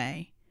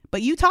anyway.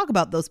 But you talk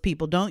about those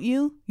people, don't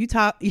you?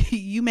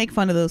 You make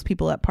fun of those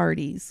people at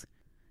parties.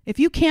 If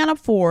you can't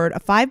afford a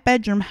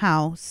 5-bedroom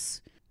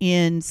house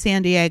in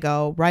San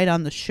Diego right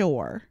on the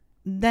shore,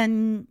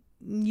 then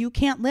you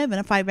can't live in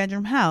a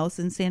 5-bedroom house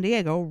in San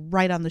Diego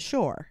right on the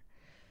shore.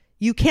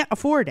 You can't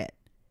afford it.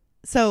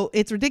 So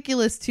it's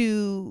ridiculous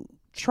to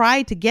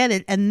try to get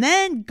it and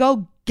then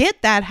go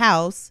get that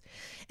house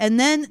and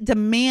then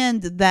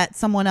demand that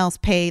someone else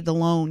pay the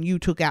loan you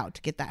took out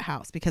to get that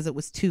house because it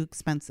was too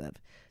expensive.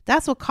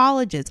 That's what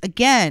college is.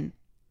 Again,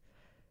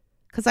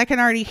 because I can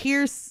already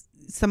hear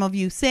some of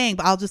you saying,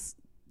 but I'll just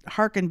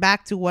hearken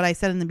back to what I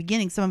said in the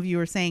beginning. Some of you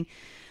are saying,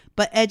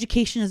 but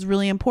education is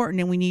really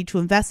important and we need to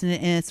invest in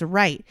it and it's a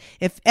right.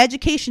 If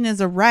education is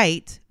a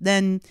right,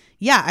 then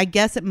yeah, I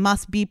guess it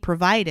must be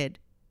provided.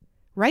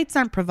 Rights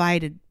aren't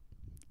provided.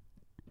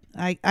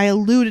 I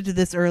alluded to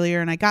this earlier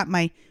and I got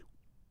my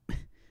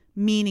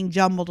meaning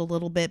jumbled a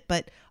little bit,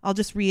 but I'll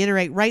just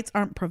reiterate, rights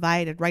aren't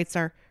provided. Rights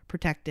are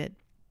protected.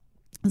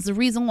 There's the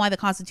reason why the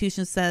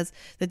Constitution says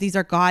that these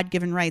are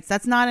God-given rights.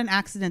 That's not an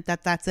accident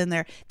that that's in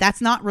there. That's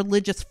not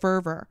religious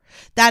fervor.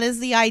 That is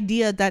the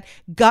idea that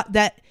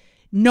that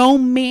no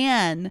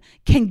man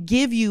can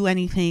give you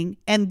anything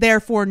and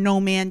therefore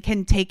no man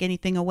can take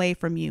anything away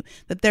from you.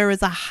 That there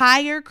is a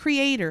higher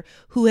creator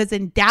who has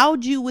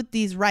endowed you with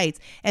these rights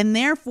and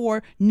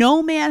therefore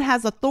no man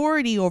has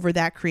authority over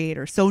that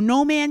creator. So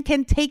no man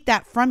can take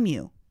that from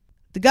you.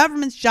 The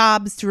government's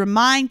job is to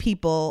remind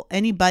people,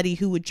 anybody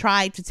who would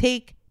try to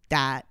take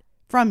that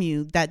from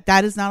you,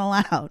 that is not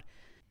allowed.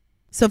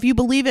 So if you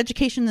believe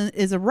education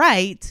is a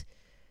right,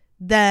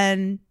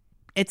 then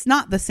it's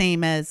not the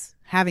same as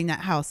having that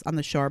house on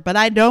the shore. But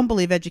I don't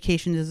believe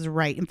education is a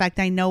right. In fact,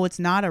 I know it's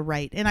not a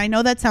right. And I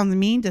know that sounds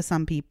mean to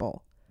some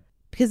people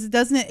because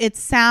it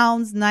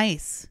sounds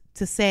nice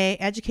to say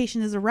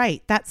education is a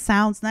right. That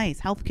sounds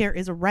nice. Healthcare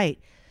is a right.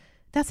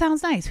 That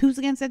sounds nice. Who's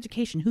against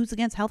education? Who's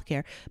against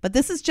healthcare? But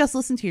this is just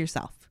listen to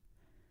yourself.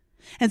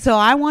 And so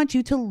I want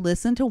you to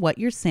listen to what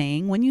you're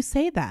saying when you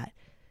say that.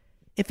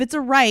 If it's a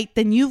right,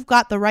 then you've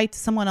got the right to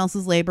someone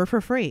else's labor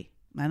for free.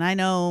 And I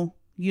know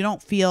you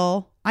don't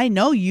feel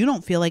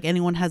like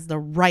anyone has the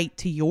right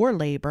to your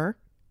labor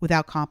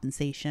without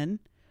compensation.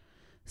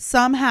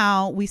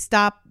 Somehow we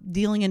stop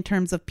dealing in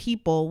terms of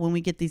people when we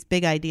get these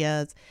big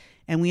ideas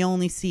and we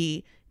only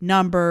see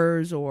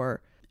numbers or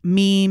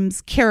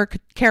memes,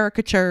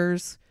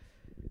 caricatures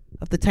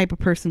of the type of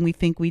person we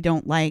think we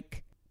don't like.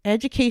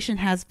 Education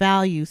has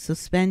value, so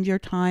spend your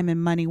time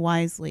and money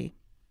wisely.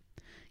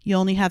 You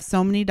only have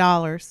so many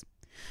dollars.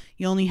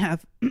 You only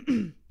have,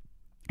 you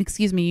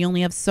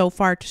only have so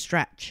far to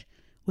stretch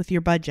with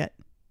your budget.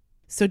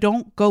 So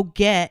don't go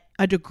get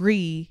a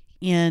degree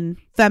in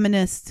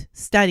feminist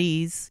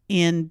studies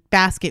in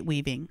basket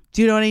weaving.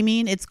 Do you know what I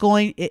mean?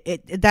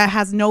 That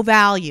has no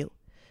value.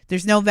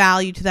 There's no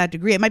value to that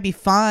degree. It might be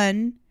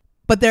fun,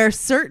 but there are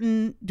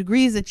certain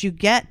degrees that you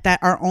get that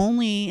are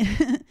only...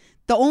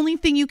 The only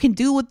thing you can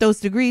do with those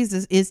degrees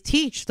is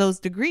teach those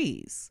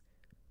degrees.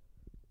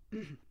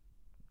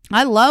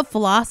 I love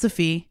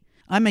philosophy.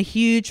 I'm a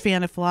huge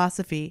fan of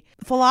philosophy.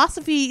 I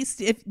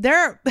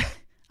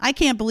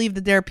can't believe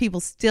that there are people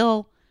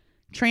still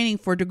training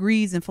for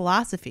degrees in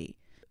philosophy,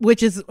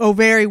 which is a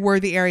very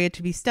worthy area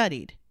to be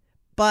studied.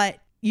 But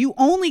you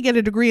only get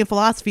a degree in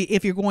philosophy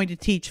if you're going to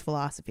teach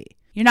philosophy.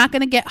 You're not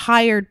going to get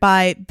hired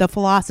by the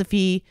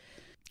philosophy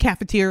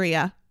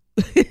cafeteria.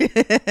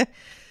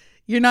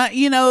 You're not,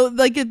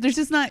 there's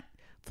just not,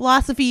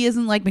 philosophy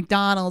isn't like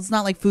McDonald's. It's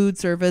not like food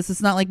service.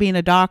 It's not like being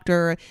a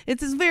doctor.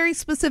 It's a very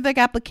specific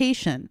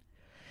application.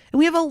 And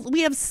we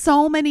have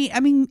so many,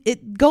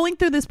 going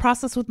through this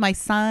process with my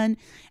son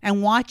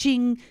and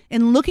watching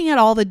and looking at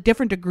all the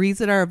different degrees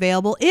that are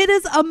available, it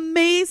is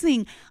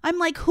amazing. I'm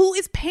like, who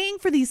is paying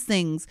for these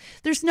things?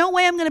 There's no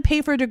way I'm going to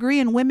pay for a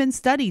degree in women's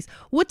studies.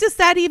 What does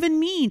that even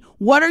mean?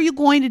 What are you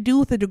going to do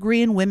with a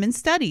degree in women's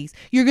studies?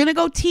 You're going to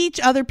go teach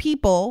other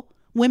people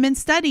women's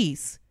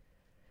studies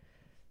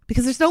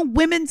because there's no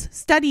women's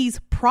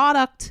studies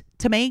product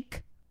to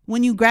make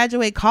when you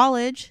graduate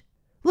college.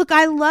 Look,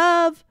 I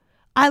love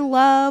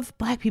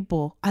Black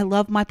people. I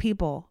love my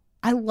people.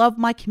 I love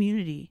my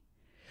community.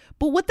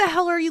 But what the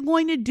hell are you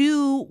going to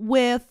do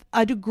with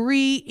a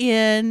degree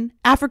in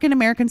African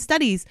American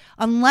studies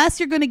unless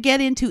you're going to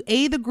get into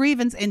A, the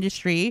grievance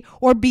industry,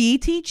 or B,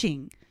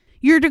 teaching?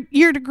 Your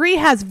degree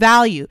has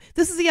value.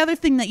 This is the other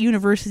thing that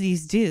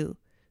universities do.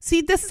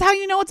 See, this is how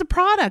you know it's a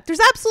product. There's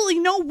absolutely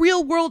no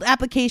real world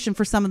application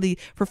for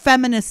for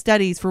feminist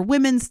studies, for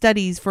women's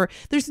studies,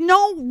 there's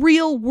no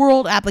real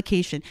world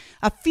application.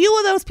 A few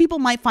of those people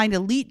might find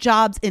elite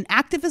jobs in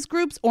activist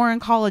groups or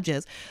in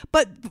colleges.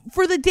 But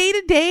for the day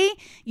to day,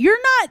 you're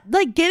not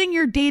like getting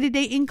your day to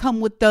day income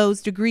with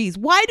those degrees.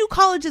 Why do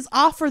colleges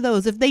offer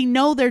those if they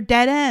know they're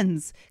dead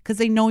ends? Because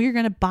they know you're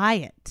going to buy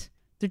it.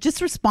 They're just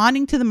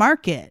responding to the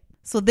market.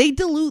 So they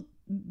dilute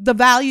the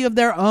value of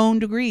their own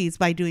degrees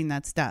by doing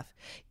that stuff.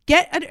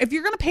 If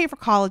you're going to pay for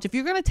college, if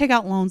you're going to take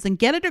out loans, then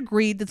get a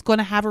degree that's going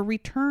to have a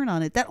return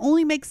on it. That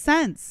only makes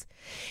sense.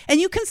 And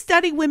you can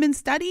study women's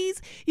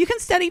studies. You can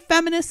study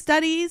feminist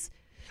studies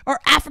or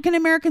African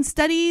American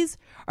studies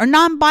or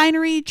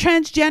non-binary,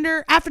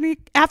 transgender,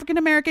 African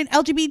American,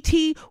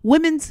 LGBT,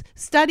 women's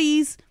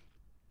studies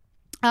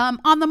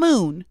on the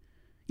moon.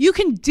 You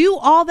can do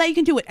all that. You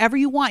can do whatever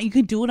you want. You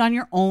can do it on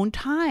your own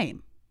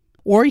time.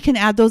 Or you can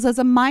add those as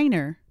a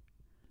minor.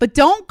 But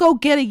don't go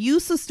get a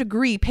useless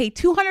degree, pay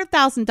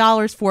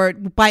 $200,000 for it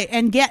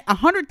and get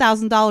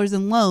 $100,000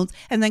 in loans,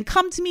 and then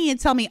come to me and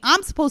tell me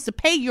I'm supposed to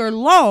pay your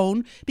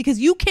loan because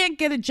you can't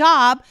get a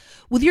job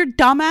with your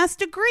dumbass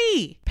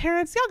degree.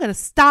 Parents, y'all got to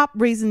stop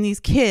raising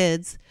these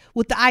kids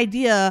with the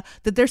idea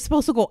that they're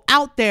supposed to go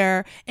out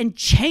there and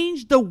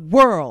change the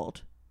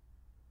world.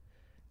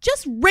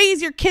 Just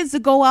raise your kids to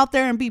go out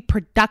there and be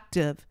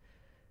productive.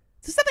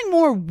 There's something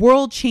more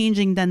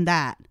world-changing than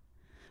that.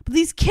 But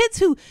these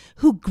kids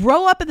who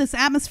grow up in this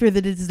atmosphere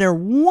that is their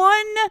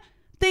one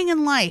thing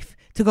in life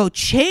to go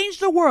change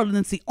the world, and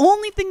it's the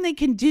only thing they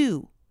can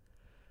do,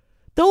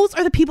 those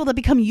are the people that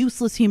become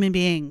useless human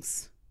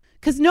beings.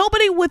 Because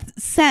nobody with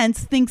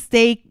sense thinks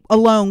they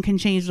alone can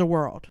change the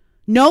world.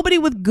 Nobody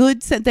with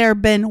good sense. There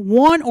have been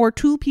one or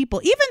two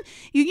people. Even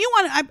you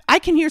want. I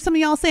can hear some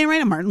of y'all saying right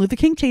now, Martin Luther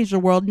King changed the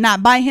world,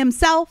 not by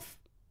himself.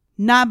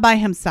 Not by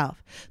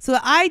himself. So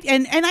I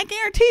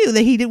guarantee you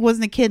that he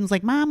wasn't a kid and was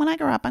like, Mom, when I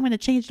grow up, I'm going to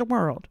change the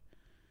world.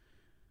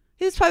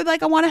 He was probably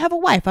like, I want to have a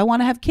wife. I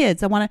want to have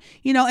kids. I want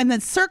to, and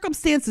then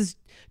circumstances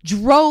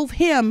drove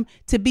him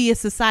to be a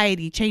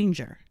society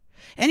changer.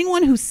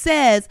 Anyone who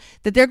says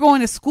that they're going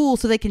to school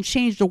so they can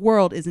change the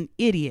world is an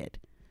idiot.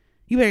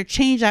 You better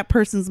change that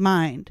person's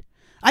mind.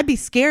 I'd be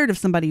scared of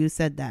somebody who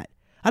said that.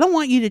 I don't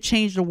want you to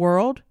change the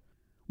world.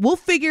 We'll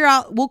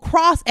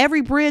cross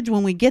every bridge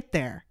when we get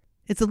there.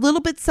 It's a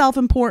little bit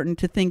self-important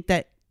to think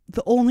that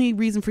the only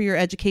reason for your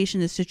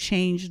education is to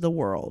change the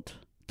world.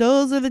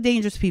 Those are the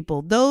dangerous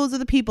people. Those are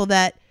the people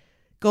that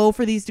go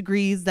for these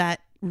degrees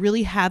that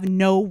really have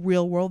no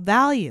real world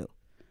value.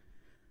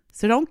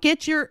 So don't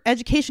get your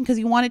education because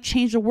you want to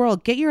change the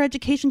world. Get your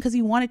education because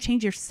you want to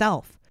change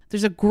yourself.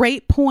 There's a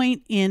great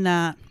point in,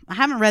 I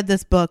haven't read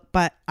this book,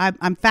 but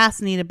I'm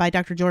fascinated by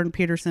Dr. Jordan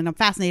Peterson. I'm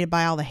fascinated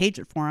by all the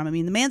hatred for him. I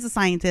mean, the man's a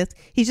scientist.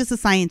 He's just a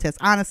scientist,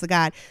 honest to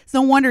God. It's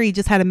no wonder he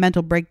just had a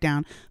mental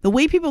breakdown. The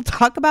way people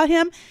talk about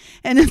him,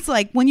 and it's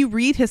like when you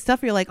read his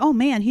stuff, you're like, oh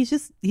man,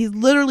 he's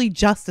literally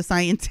just a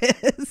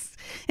scientist.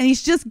 And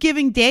he's just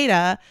giving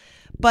data,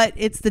 but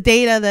it's the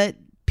data that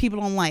people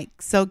don't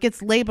like. So it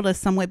gets labeled as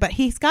some way, but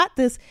he's got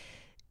this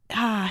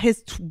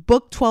his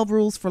book 12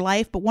 Rules for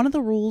Life, but one of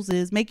the rules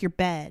is make your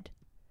bed.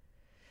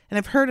 And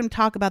I've heard him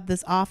talk about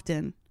this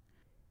often.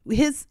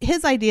 His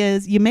idea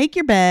is you make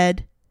your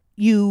bed,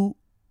 you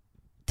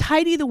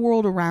tidy the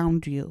world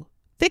around you,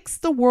 fix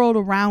the world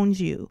around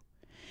you,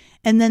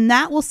 and then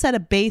that will set a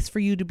base for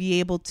you to be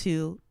able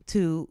to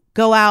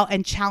go out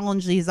and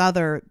challenge these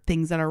other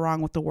things that are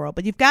wrong with the world.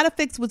 But you've got to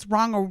fix what's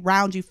wrong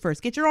around you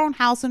first. Get your own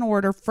house in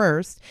order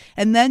first,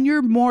 and then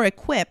you're more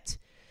equipped,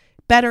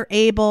 better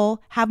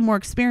able, have more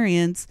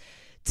experience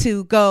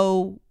to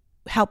go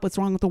help what's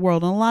wrong with the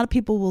world. And a lot of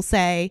people will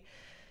say,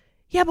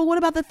 yeah, but what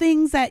about the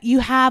things that you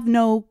have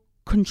no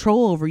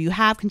control over? You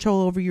have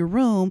control over your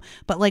room,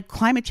 but like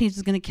climate change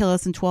is going to kill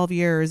us in 12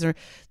 years, or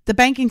the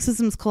banking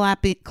system's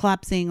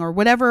collapsing, or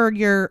whatever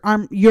your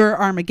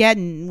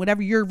Armageddon,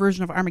 whatever your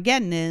version of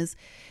Armageddon is,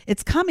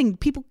 it's coming.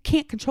 People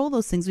can't control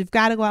those things. We've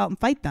got to go out and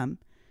fight them.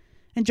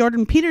 And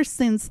Jordan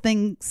Peterson's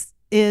thing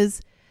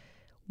is,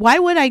 why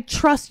would I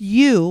trust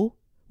you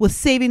with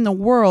saving the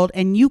world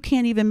and you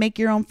can't even make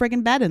your own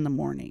friggin' bed in the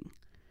morning?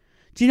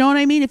 Do you know what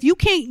I mean? If you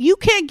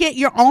can't get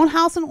your own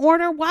house in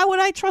order, why would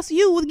I trust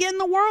you with getting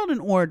the world in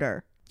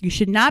order? You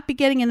should not be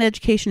getting an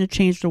education to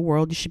change the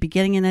world. You should be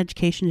getting an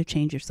education to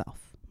change yourself.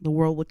 The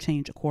world will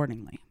change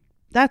accordingly.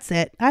 That's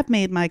it. I've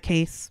made my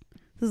case.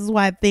 This is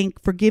why I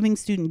think forgiving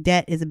student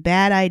debt is a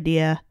bad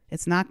idea.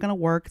 It's not going to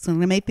work. It's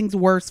going to make things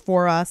worse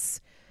for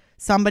us.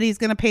 Somebody's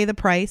going to pay the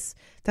price.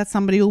 That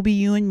somebody will be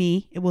you and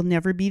me. It will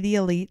never be the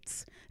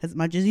elites. As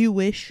much as you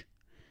wish,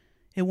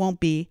 it won't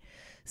be.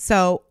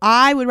 So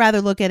I would rather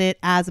look at it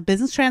as a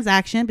business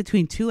transaction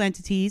between two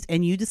entities,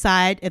 and you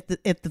decide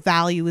if the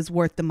value is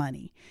worth the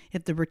money,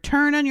 if the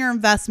return on your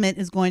investment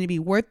is going to be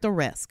worth the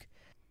risk.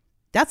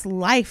 That's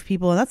life,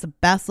 people. And that's the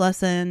best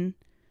lesson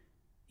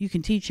you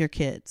can teach your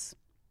kids.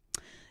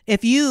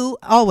 If you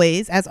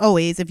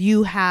if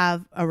you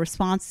have a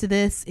response to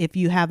this, if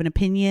you have an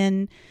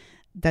opinion,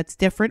 that's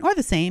different or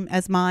the same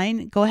as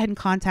mine, go ahead and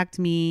contact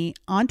me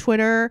on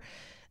Twitter.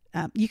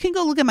 You can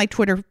go look at my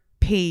Twitter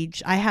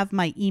page. I have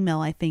my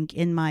email, I think,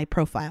 in my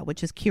profile,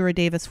 which is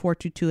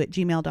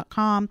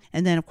kiradavis422@gmail.com.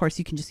 And then, of course,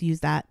 you can just use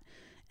that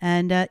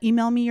and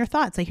email me your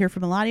thoughts. I hear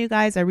from a lot of you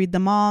guys. I read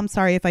them all. I'm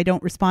sorry if I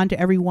don't respond to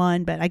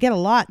everyone, but I get a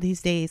lot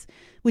these days,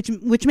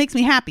 which makes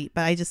me happy.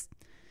 But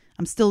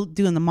I'm still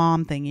doing the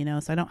mom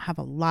thing, so I don't have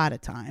a lot of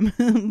time.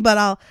 But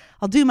I'll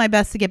do my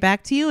best to get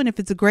back to you. And if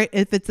it's a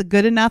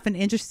good enough and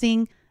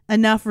interesting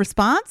enough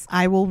response,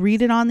 I will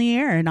read it on the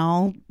air and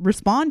I'll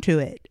respond to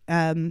it.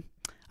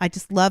 I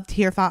just love to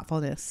hear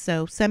thoughtfulness.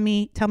 So tell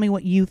me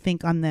what you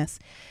think on this.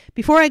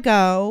 Before I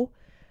go,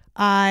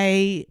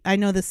 I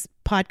know this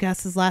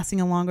podcast is lasting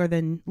a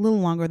little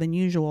longer than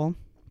usual.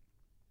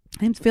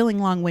 I'm feeling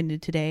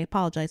long-winded today. I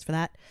apologize for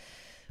that.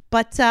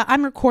 But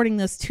I'm recording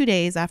this 2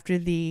 days after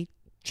the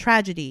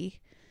tragedy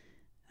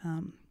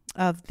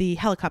of the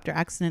helicopter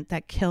accident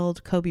that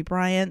killed Kobe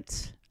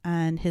Bryant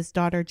and his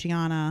daughter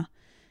Gianna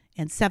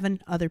and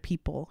 7 other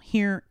people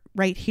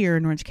right here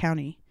in Orange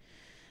County.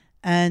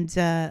 And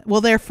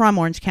they're from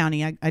Orange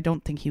County. I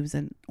don't think he was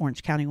in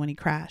Orange County when he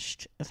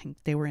crashed. I think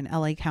they were in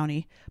LA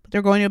County, but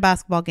they're going to a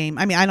basketball game.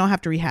 I mean, I don't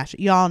have to rehash it.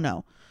 You all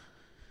know.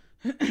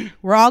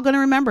 We're all going to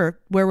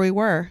remember where we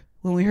were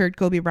when we heard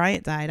Kobe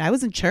Bryant died. I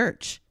was in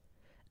church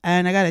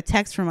and I got a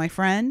text from my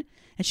friend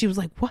and she was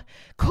like, "What?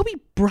 Kobe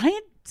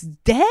Bryant's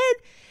dead?"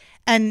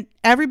 And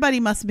everybody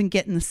must have been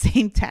getting the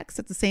same text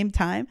at the same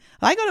time.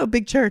 I go to a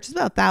big church. There's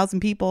about 1,000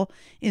 people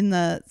in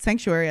the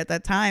sanctuary at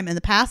that time. And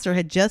the pastor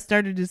had just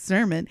started his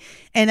sermon.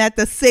 And at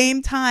the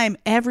same time,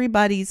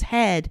 everybody's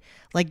head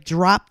like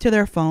dropped to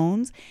their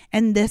phones.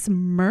 And this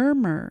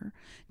murmur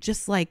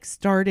just like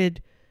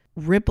started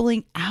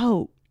rippling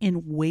out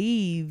in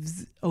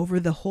waves over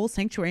the whole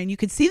sanctuary. And you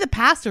could see the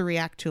pastor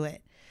react to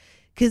it.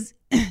 Because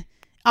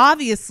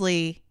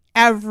obviously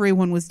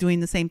everyone was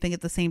doing the same thing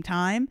at the same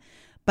time.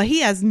 But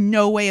he has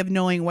no way of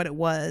knowing what it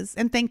was.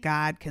 And thank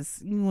God,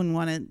 because you wouldn't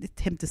want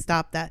him to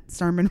stop that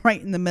sermon right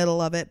in the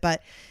middle of it.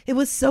 But it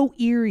was so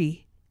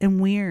eerie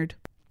and weird.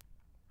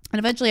 And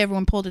eventually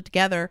everyone pulled it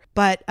together.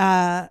 But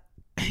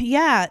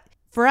yeah,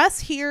 for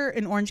us here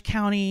in Orange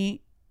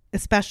County,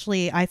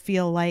 especially, I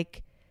feel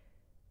like,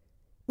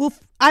 well,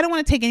 I don't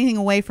want to take anything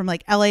away from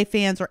like LA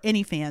fans or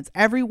any fans.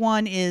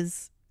 Everyone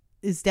is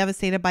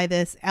devastated by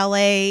this.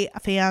 LA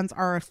fans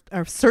are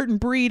a certain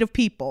breed of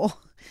people.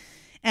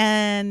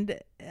 And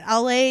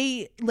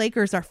LA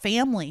Lakers are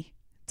family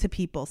to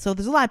people. So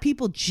there's a lot of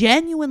people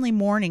genuinely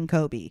mourning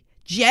Kobe,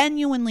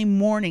 genuinely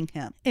mourning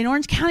him. In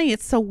Orange County,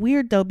 it's so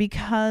weird though,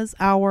 because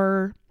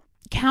our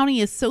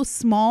county is so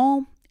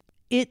small.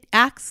 It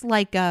acts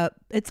like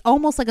it's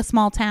almost like a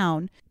small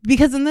town,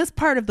 because in this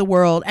part of the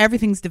world,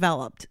 everything's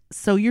developed.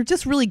 So you're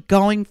just really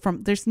going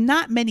there's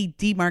not many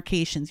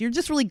demarcations. You're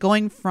just really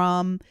going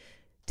from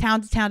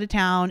town to town to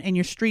town, and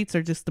your streets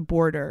are just the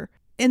border.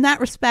 In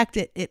that respect,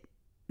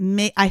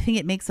 I think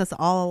it makes us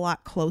all a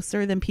lot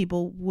closer than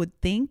people would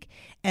think.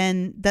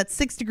 And that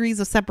 6 degrees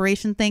of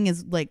separation thing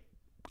is like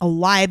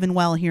alive and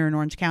well here in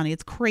Orange County.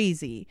 It's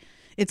crazy.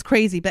 It's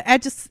crazy. But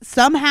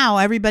somehow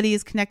everybody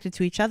is connected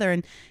to each other.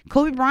 And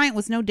Kobe Bryant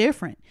was no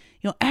different.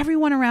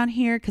 Everyone around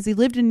here, because he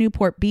lived in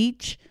Newport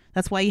Beach.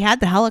 That's why he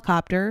had the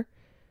helicopter.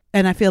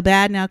 And I feel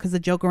bad now because the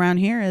joke around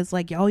here is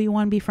like, oh, you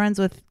want to be friends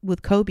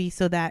with Kobe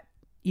so that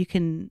you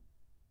can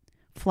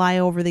fly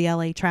over the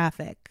LA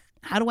traffic.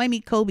 How do I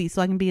meet Kobe so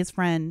I can be his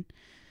friend?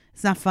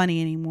 It's not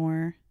funny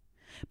anymore.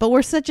 But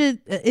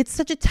it's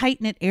such a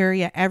tight-knit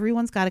area.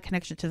 Everyone's got a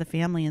connection to the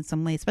family in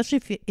some way,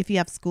 especially if you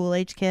have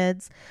school-age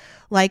kids.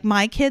 Like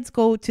my kids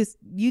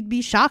you'd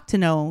be shocked to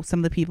know some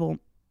of the people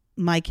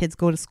my kids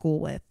go to school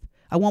with.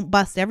 I won't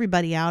bust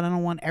everybody out. I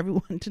don't want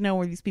everyone to know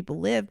where these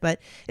people live,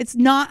 but it's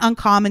not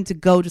uncommon to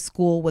go to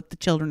school with the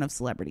children of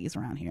celebrities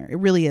around here. It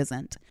really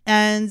isn't.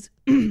 And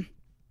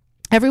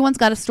everyone's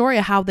got a story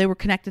of how they were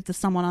connected to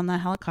someone on that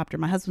helicopter.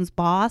 My husband's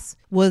boss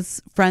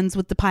was friends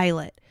with the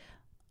pilot.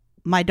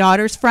 My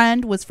daughter's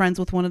friend was friends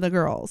with one of the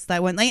girls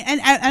that went.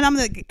 And I'm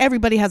like,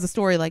 everybody has a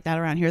story like that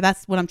around here.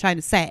 That's what I'm trying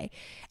to say.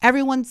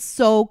 Everyone's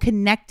so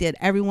connected.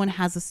 Everyone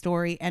has a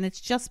story, and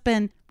it's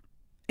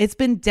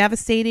been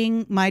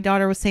devastating. My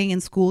daughter was saying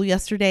in school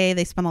yesterday,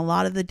 they spent a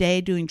lot of the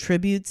day doing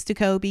tributes to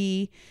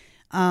Kobe.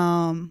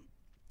 A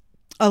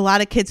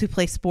lot of kids who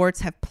play sports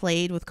have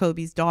played with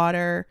Kobe's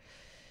daughter.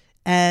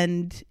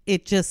 And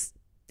it's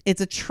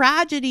a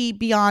tragedy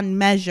beyond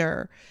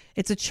measure.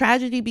 It's a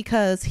tragedy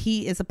because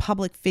he is a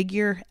public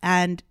figure,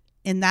 and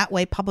in that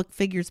way, public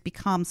figures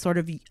become sort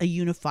of a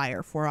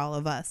unifier for all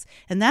of us.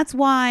 And that's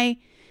why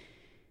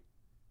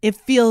it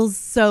feels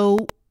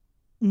so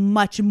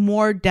much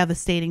more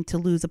devastating to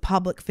lose a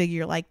public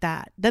figure like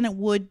that than it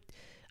would.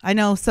 I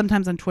know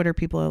sometimes on Twitter,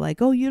 people are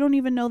like, oh, you don't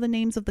even know the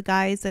names of the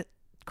guys that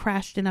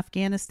crashed in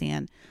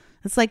Afghanistan.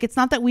 It's like, it's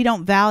not that we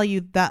don't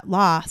value that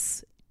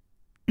loss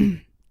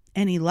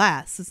any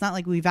less. It's not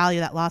like we value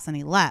that loss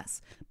any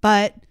less.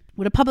 But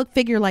what a public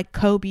figure like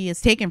Kobe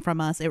is taken from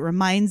us, it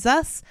reminds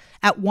us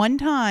at one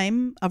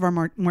time of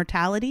our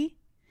mortality.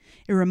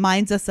 It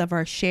reminds us of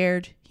our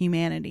shared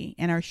humanity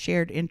and our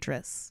shared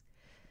interests.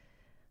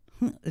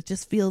 It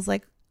just feels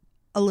like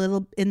a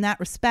little, in that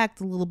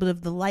respect, a little bit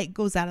of the light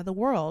goes out of the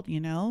world,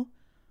 you know?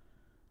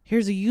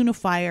 Here's a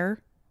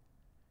unifier.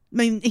 I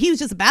mean, he was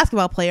just a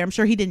basketball player. I'm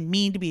sure he didn't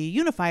mean to be a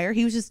unifier.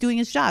 He was just doing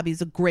his job.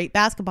 He's a great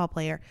basketball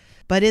player,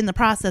 but in the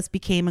process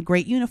became a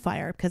great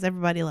unifier because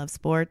everybody loves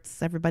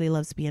sports. Everybody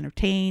loves to be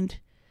entertained.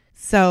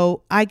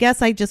 So I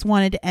guess I just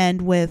wanted to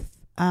end with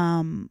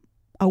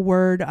a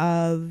word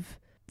of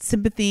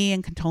sympathy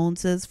and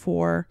condolences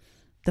for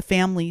the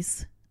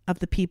families of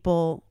the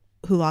people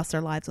who lost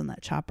their lives on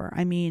that chopper.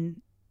 I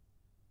mean,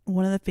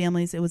 one of the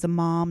families, it was a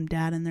mom,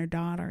 dad, and their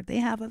daughter. They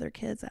have other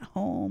kids at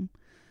home.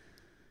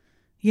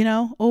 You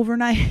know,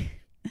 overnight,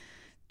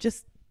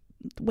 just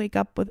wake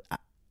up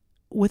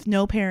with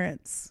no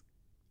parents.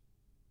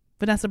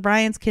 Vanessa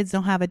Bryant's kids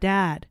don't have a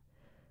dad,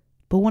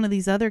 but one of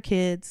these other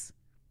kids,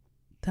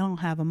 they don't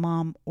have a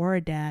mom or a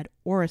dad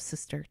or a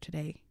sister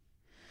today.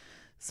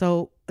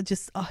 So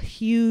just a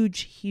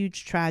huge,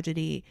 huge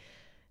tragedy.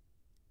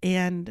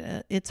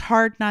 And it's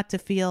hard not to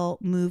feel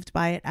moved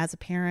by it as a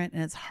parent.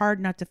 And it's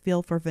hard not to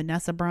feel for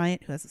Vanessa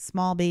Bryant, who has a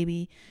small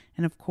baby.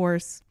 And of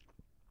course,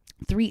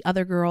 3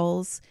 other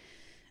girls.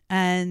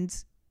 And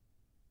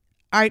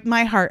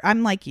my heart,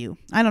 I'm like you.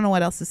 I don't know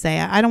what else to say.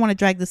 I don't want to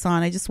drag this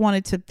on. I just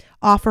wanted to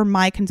offer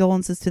my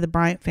condolences to the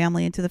Bryant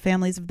family and to the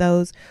families of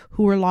those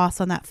who were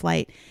lost on that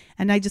flight.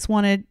 And I just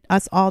wanted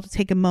us all to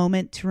take a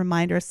moment to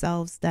remind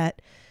ourselves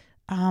that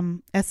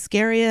as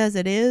scary as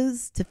it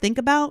is to think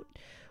about,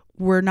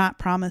 we're not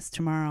promised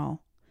tomorrow.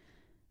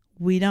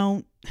 We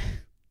don't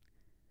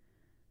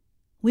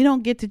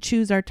get to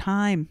choose our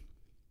time.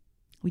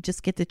 We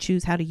just get to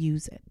choose how to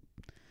use it.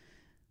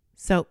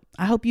 So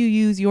I hope you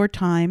use your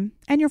time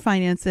and your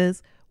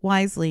finances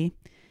wisely.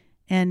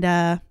 And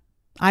I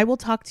will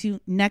talk to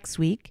you next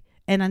week.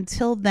 And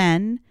until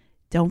then,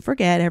 don't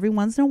forget, every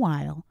once in a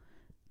while,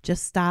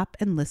 just stop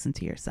and listen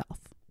to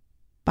yourself.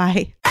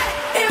 Bye.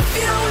 If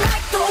you don't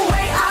like the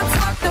way I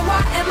talk, then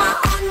why am I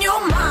on your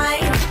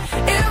mind?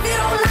 If you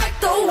don't like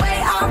the way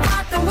I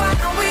rock, then why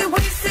are we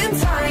wasting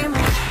time?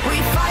 We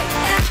fight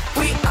and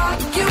we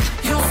argue,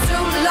 you'll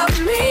still love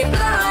me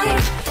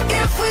blind.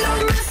 If we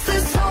don't mess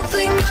this whole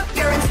thing up,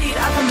 guaranteed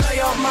I can blow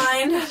your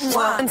mind.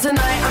 And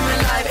tonight I'm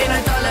alive in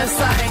a dollar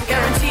sign,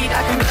 guaranteed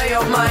I can blow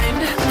your mind.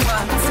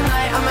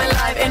 Tonight I'm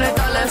alive in a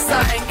dollar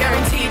sign,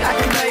 guaranteed I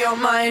can blow your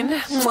mind.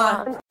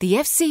 The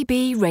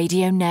FCB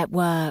Radio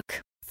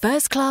Network.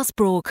 First class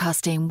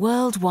broadcasting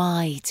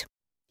worldwide.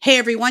 Hey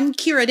everyone,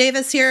 Kira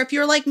Davis here. If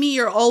you're like me,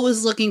 you're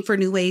always looking for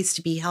new ways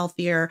to be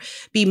healthier,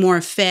 be more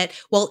fit.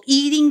 Well,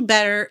 eating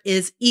better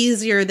is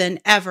easier than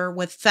ever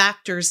with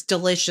Factor's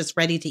delicious,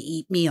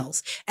 ready-to-eat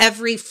meals.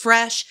 Every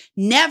fresh,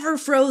 never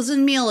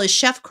frozen meal is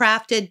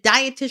chef-crafted,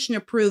 dietitian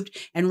approved,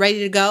 and ready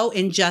to go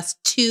in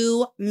just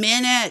 2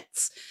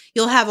 minutes.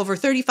 You'll have over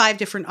 35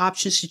 different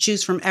options to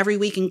choose from every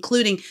week,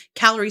 including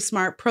Calorie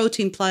Smart,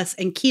 Protein Plus,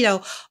 and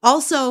Keto.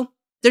 Also,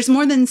 there's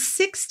more than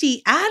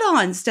 60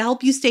 add-ons to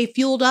help you stay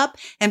fueled up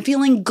and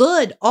feeling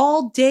good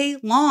all day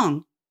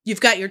long.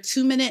 You've got your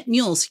 2-minute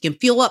meals. You can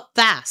fuel up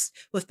fast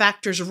with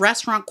Factor's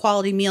restaurant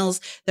quality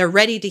meals. They're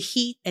ready to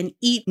heat and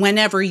eat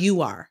whenever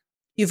you are.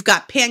 You've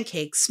got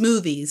pancakes,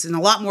 smoothies, and a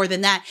lot more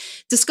than that.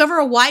 Discover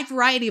a wide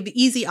variety of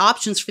easy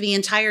options for the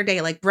entire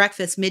day, like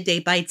breakfast, midday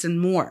bites, and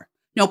more.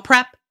 No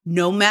prep,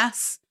 no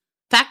mess.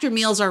 Factor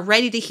meals are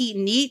ready to heat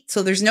and eat,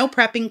 so there's no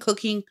prepping,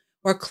 cooking,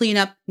 or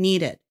cleanup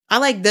needed. I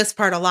like this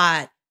part a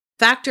lot.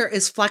 Factor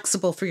is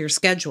flexible for your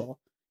schedule.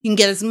 You can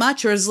get as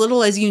much or as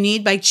little as you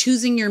need by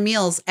choosing your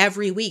meals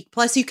every week.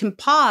 Plus, you can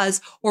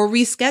pause or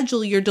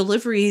reschedule your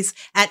deliveries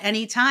at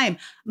any time.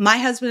 My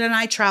husband and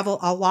I travel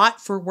a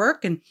lot for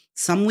work, and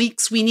some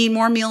weeks we need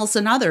more meals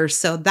than others.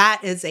 So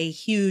that is a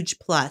huge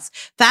plus.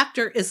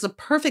 Factor is the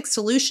perfect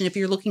solution if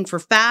you're looking for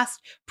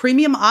fast,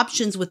 premium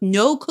options with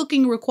no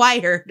cooking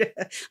required.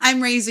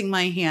 I'm raising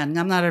my hand.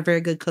 I'm not a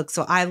very good cook,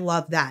 so I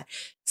love that.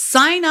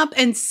 Sign up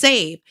and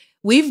save.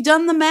 We've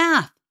done the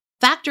math.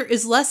 Factor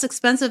is less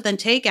expensive than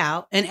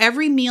takeout, and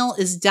every meal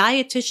is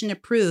dietitian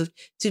approved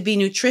to be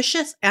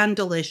nutritious and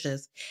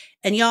delicious.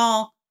 And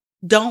y'all,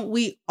 don't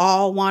we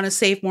all want to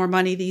save more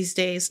money these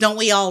days? Don't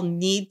we all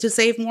need to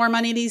save more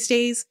money these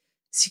days?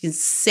 So you can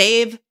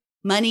save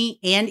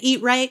money and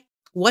eat right?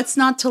 What's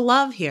not to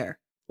love here?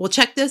 Well,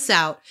 check this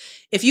out.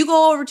 If you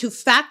go over to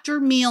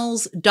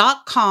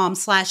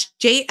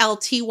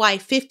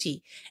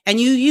factormeals.com/JLTY50 and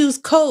you use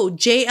code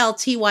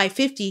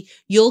JLTY50,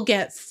 you'll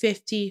get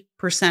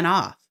 50%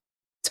 off.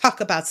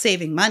 Talk about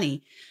saving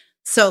money.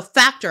 So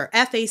Factor,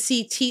 Factor,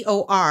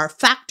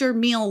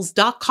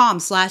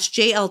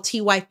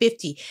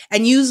 factormeals.com/JLTY50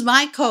 and use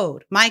my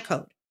code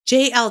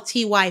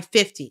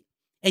JLTY50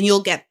 and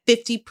you'll get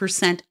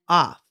 50%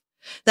 off.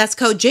 That's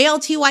code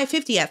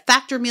JLTY50 at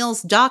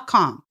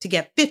factormeals.com to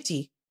get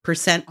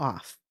 50%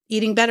 off.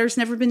 Eating better's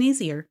never been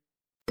easier.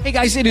 Hey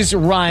guys, it is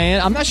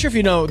Ryan. I'm not sure if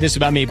you know this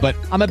about me, but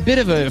I'm a bit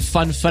of a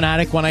fun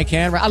fanatic when I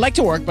can. I like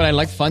to work, but I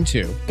like fun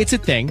too. It's a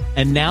thing.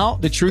 And now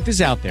the truth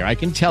is out there. I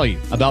can tell you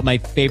about my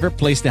favorite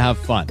place to have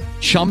fun.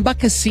 Chumba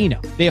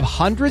Casino. They have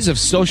hundreds of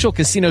social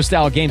casino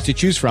style games to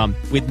choose from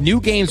with new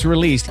games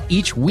released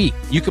each week.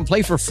 You can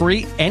play for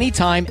free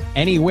anytime,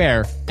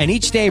 anywhere. And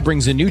each day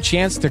brings a new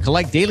chance to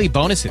collect daily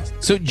bonuses.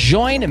 So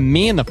join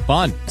me in the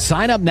fun.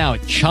 Sign up now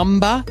at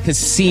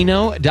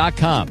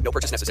ChumbaCasino.com. No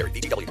purchase necessary.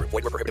 VGW Group.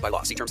 Void where prohibited by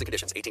law. See terms and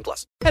conditions.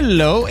 18+.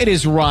 Hello, it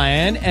is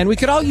Ryan, and we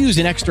could all use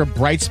an extra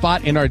bright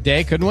spot in our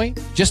day, couldn't we?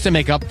 Just to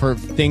make up for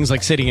things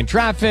like sitting in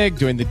traffic,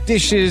 doing the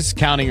dishes,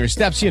 counting your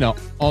steps,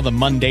 all the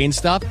mundane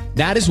stuff.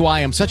 That is why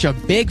I'm such a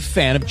big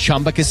fan of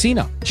Chumba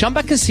Casino.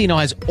 Chumba Casino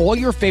has all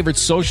your favorite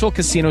social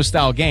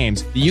casino-style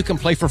games that you can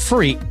play for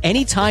free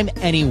anytime,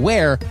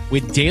 anywhere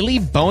with daily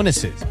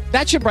bonuses.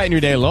 That should brighten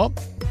your day a little.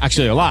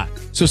 Actually, a lot.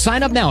 So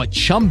sign up now at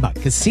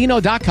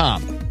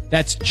ChumbaCasino.com.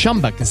 That's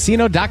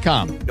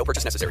ChumbaCasino.com. No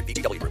purchase necessary.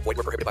 VGW Group. Void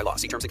where prohibited by law.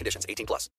 See terms and conditions. 18+.